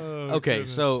 staple. Yeah. Oh, Okay,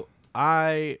 goodness. so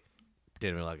I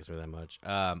didn't really like this movie that much.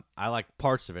 I like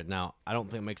parts of it. Now, I don't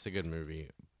think it makes a good movie,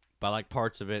 but I like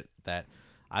parts of it that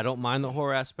I don't mind the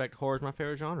horror aspect. Horror is my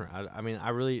favorite genre. I mean, I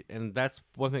really, and that's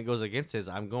one thing that goes against it is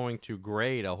I'm going to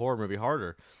grade a horror movie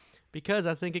harder because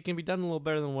I think it can be done a little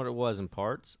better than what it was in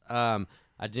parts.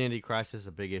 Identity crisis is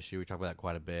a big issue. We talk about that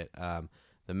quite a bit.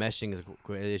 The meshing is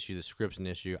an issue. The script's an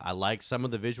issue. I like some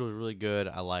of the visuals really good.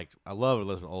 I love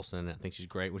Elizabeth Olsen. I think she's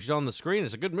great. When she's on the screen,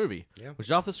 it's a good movie. Yeah. When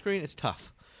she's off the screen, it's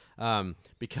tough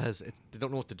because they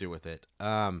don't know what to do with it.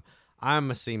 I'm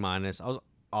a C minus. I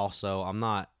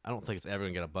don't think it's ever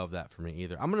gonna get above that for me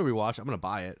either. I'm gonna rewatch. I'm gonna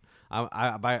buy it.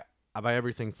 I buy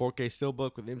everything 4K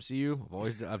Steelbook with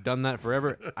MCU. I've done that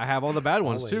forever. I have all the bad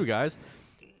ones too, Always. guys,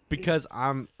 because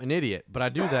I'm an idiot. But I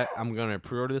do that. I'm gonna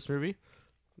pre-order this movie.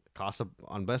 Cost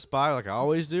on Best Buy like I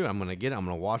always do. I'm gonna get it. I'm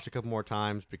gonna watch it a couple more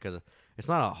times because it's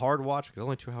not a hard watch. Because it's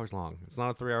only 2 hours long. It's not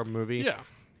a 3-hour movie. Yeah.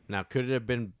 Now, could it have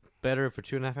been better for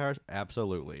 2.5 hours?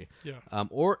 Absolutely. Yeah.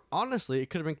 Or honestly, it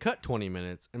could have been cut 20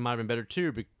 minutes. It might have been better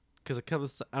too because it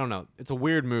comes. I don't know. It's a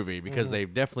weird movie because they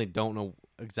definitely don't know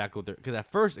exactly what they're. Because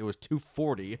at first it was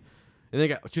 240, and they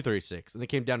got 236, and they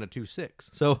came down to 26.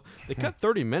 So they cut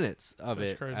 30 minutes of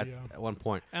That's it crazy, at one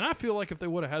point. And I feel like if they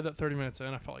would have had that 30 minutes in,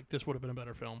 I felt like this would have been a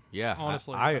better film. Yeah.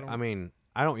 Honestly. I mean,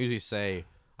 I don't usually say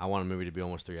I want a movie to be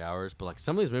almost 3 hours, but like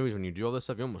some of these movies, when you do all this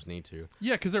stuff, you almost need to.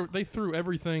 Yeah, because they threw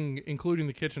everything, including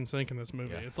the kitchen sink, in this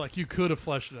movie. Yeah. It's like you could have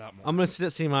fleshed it out more. I'm gonna sit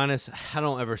at C minus. I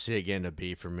don't ever see it getting to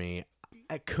B for me.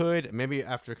 I could maybe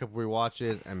after a couple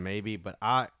rewatches and maybe, but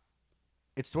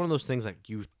it's one of those things like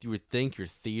you would think your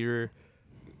theater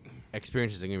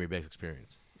experience is gonna be a best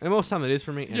experience, and most of the time it is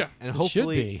for me. And, Yeah. and It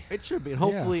hopefully should be. it should be, and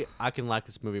hopefully I can like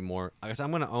this movie more. Like I said,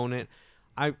 I'm gonna own it.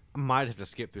 I might have to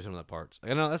skip through some of the parts.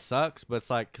 I know that sucks, but it's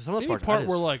like 'cause some of the Any parts. part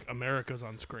where like America's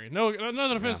on screen. No,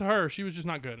 nothing offense to her. She was just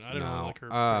not good. I didn't really like her.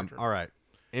 character. All right.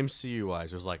 MCU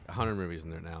wise, there's like 100 movies in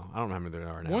there now. I don't know how many there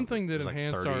are now. One thing that There's like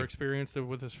enhanced 30. our experience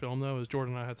with this film, though, is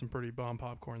Jordan and I had some pretty bomb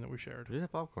popcorn that we shared. We did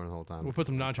have popcorn the whole time. We'll put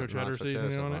some nacho Put cheddar nacho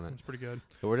seasoning stuff on it. It's pretty good.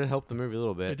 So where did it help the movie a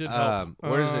little bit? It did help.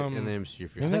 Where is it in the MCU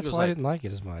for you? I And think that's it was why I like, didn't like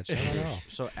it as much. I don't know.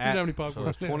 so didn't have any so popcorn. it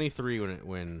was 23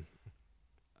 when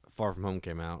Far From Home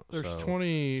came out. There's so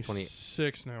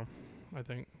 26 now, I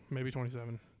think. Maybe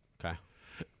 27. Okay.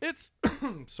 It's,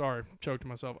 sorry, choked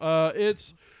myself.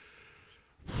 It's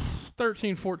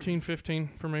 13, 14, 15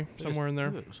 for me, somewhere in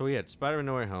there. So we had Spider-Man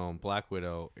No Way Home, Black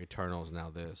Widow, Eternals, now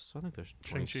this. So I think there's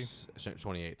Shang-Chi.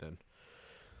 28 then.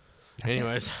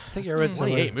 Anyways, I think I read 28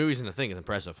 somewhere. movies in the thing is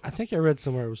impressive. I think I read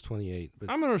somewhere it was 28.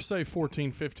 But I'm going to say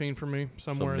 14, 15 for me,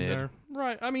 somewhere in mid. there.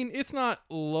 Right. I mean, it's not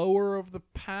lower of the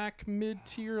pack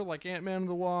mid-tier like Ant-Man and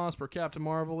the Wasp or Captain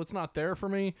Marvel. It's not there for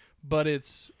me, but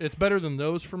it's better than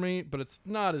those for me, but it's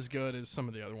not as good as some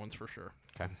of the other ones for sure.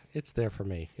 Okay. it's there for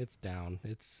me. It's down.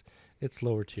 It's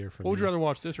lower tier for me. What would you rather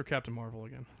watch, this or Captain Marvel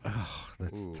again?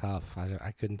 That's tough.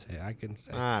 I couldn't say. I couldn't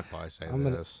say. I'd probably say I'm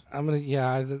gonna. this. I'm gonna.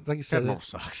 Yeah. Like you said, Captain Marvel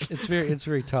sucks. it's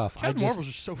very tough. Captain Marvel's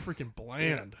just so freaking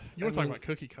bland. You want to talk mean- about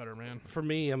cookie cutter, man. For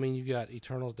me, I mean, you got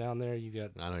Eternals down there. You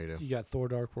got I know you do. you got Thor: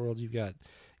 Dark World. You got,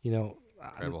 you know,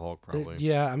 Incredible Hulk, they- probably.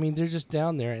 yeah. I mean, they're just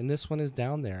down there, and this one is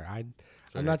down there. I'm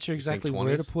not sure you think exactly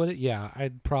where to 20s? put it. Yeah,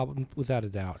 I'd probably, without a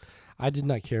doubt, I did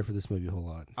not care for this movie a whole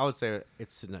lot. I would say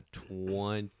it's sitting at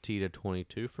 20 to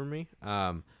 22 for me,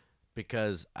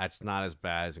 because it's not as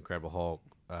bad as Incredible Hulk.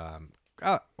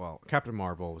 Well, Captain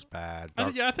Marvel was bad.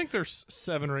 I think there's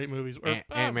 7 or 8 movies. Or,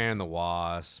 Ant-Man and the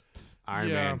Wasp, Iron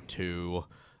Yeah. Man 2.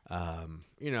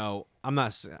 You know,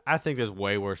 I think there's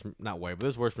way worse, not way, but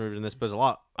there's worse movies than this. But there's a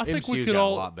lot. I think MCU's got a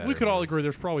lot better. we could all man. agree.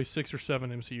 There's probably 6 or 7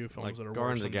 MCU films Like that are Guardians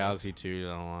worse of than the Galaxy this. 2. I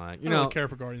don't like. I don't really care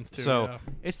for Guardians 2. So yeah.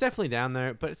 it's definitely down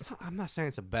there, but it's not, I'm not saying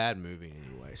it's a bad movie in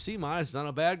any way. C- is not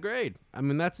a bad grade. I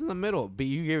mean, that's in the middle. B,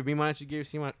 you gave B-, you gave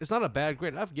C-. It's not a bad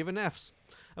grade. I've given Fs.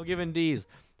 I've given Ds.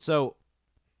 So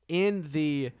in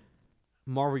the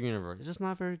Marvel universe, it's just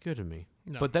not very good to me.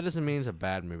 No. But that doesn't mean it's a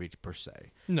bad movie per se.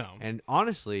 No. And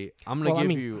honestly, I'm gonna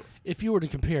give you. if you were to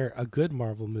compare a good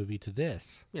Marvel movie to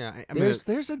this, Yeah, I mean,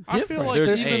 there's a I difference. feel like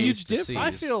There's a even- huge to difference. I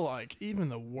Cs. feel like even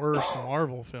the worst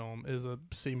Marvel film is a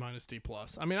C- D+.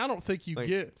 I mean, I don't think you like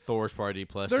get. Thor's probably D+.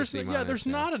 to There's C-. there's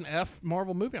not an F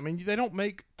Marvel movie. I mean, they don't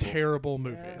make terrible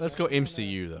movies. Let's go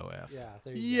MCU though. F.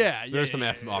 Yeah, There's some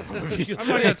F Marvel movies. I'm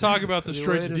not gonna talk about the Wait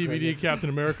straight to a DVD second. Captain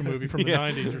America movie from the Yeah.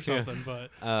 90s or something, but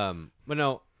But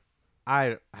no,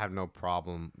 I have no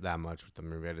problem that much with the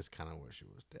movie. I just kind of wish it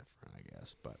was different, I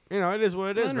guess. But you know, it is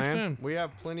what it I is, man. understand. We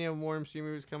have plenty of more MCU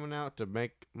movies coming out to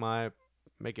make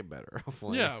it better.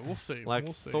 Hopefully, yeah, we'll see. like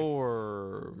we'll see.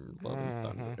 Thor: Love and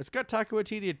Thunder. It's got Taika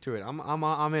Waititi to it.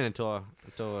 I'm in until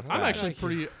I'm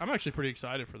actually pretty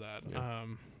excited for that.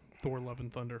 Thor: Love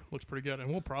and Thunder looks pretty good,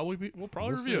 and we'll probably review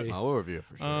see. it. I'll review it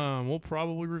for sure. We'll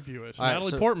probably review it. All right,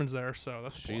 Natalie so- Portman's there, so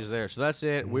that's a She's plus. there. So that's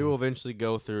it. We will eventually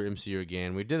go through MCU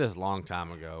again. We did this a long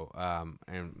time ago,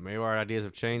 and maybe our ideas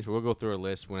have changed. But we'll go through a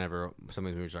list whenever some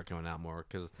of these movies start coming out more.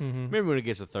 Because maybe when it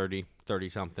gets to 30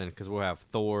 something, because we'll have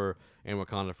Thor and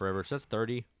Wakanda Forever. So that's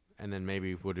 30. And then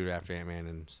maybe we'll do it after Ant-Man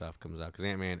and stuff comes out. Because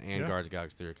Ant-Man and Yeah. Guardians of the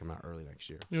Galaxy 3 are coming out early next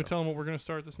year. You want to tell them what we're going to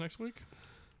start this next week?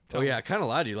 Oh, yeah. I kind of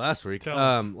lied to you last week. Tell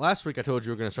 'em. Last week I told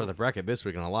you we were going to start the bracket this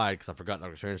week, and I lied because I forgot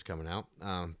Doctor Strange is coming out.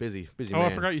 Busy Oh, man. I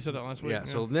forgot you said that last week. Yeah,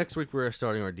 so next week we're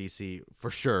starting our DC for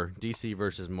sure. DC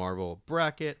versus Marvel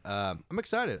bracket. I'm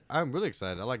excited. I'm really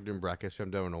excited. I like doing brackets.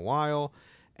 I've done in a while,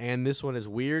 and this one is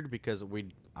weird because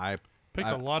I picked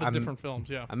a lot of different films.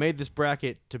 Yeah. I made this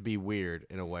bracket to be weird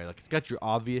in a way. Like it's got your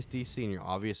obvious DC and your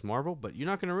obvious Marvel, but you're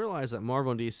not going to realize that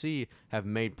Marvel and DC have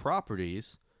made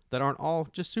properties that aren't all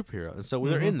just superhero, and so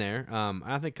they're in there.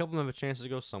 I think a couple of them have a chance to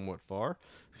go somewhat far.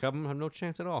 A couple of them have no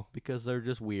chance at all because they're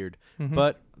just weird.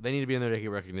 But they need to be in there to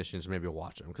get recognition, so maybe we'll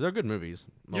watch them because they're good movies.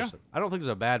 Yeah. I don't think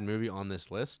there's a bad movie on this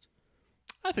list.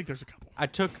 I think there's a couple. I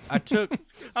took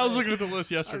I was looking at the list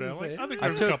yesterday. I was I'm like, gonna I think I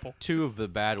there's a took couple. 2 of the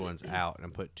bad ones out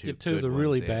and put 2 Get two of good the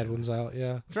really ones bad in. ones out.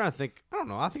 Yeah. I'm trying to think. I don't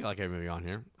know. I think I like every movie on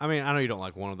here. I mean, I know you don't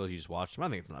like one of those. You just watched them. I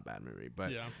think it's not a bad movie.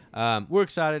 But Yeah. we're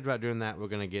excited about doing that. We're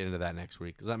going to get into that next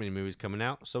week. There's that many movies coming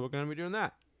out, so we're going to be doing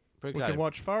that. Pretty We excited. could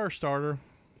watch Firestarter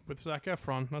with Zac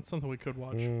Efron. That's something we could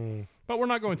watch. But we're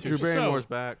not going to. Drew Barrymore's So,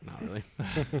 back. Not really.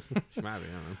 She might be.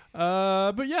 I don't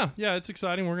know. but yeah, it's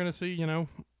exciting. We're going to see,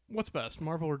 what's best,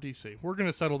 Marvel or DC. We're going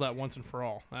to settle that once and for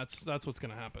all. That's what's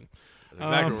going to happen. That's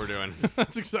exactly what we're doing.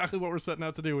 That's exactly what we're setting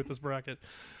out to do with this bracket.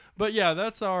 But yeah,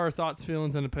 that's our thoughts,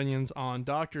 feelings, and opinions on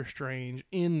Doctor Strange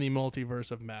in the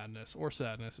Multiverse of Madness, or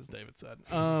Sadness, as David said.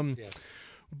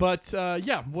 But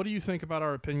yeah, what do you think about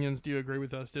our opinions? Do you agree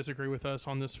with us, disagree with us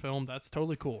on this film? That's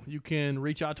totally cool. You can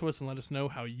reach out to us and let us know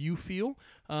how you feel.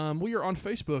 We are on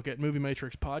Facebook at Movie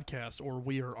Matrix Podcast, or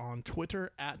we are on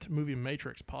Twitter at Movie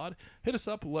Matrix Pod. Hit us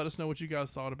up. Let us know what you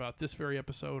guys thought about this very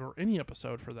episode, or any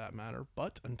episode for that matter.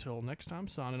 But until next time,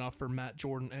 signing off for Matt,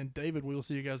 Jordan, and David. We will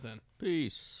see you guys then.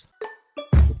 Peace.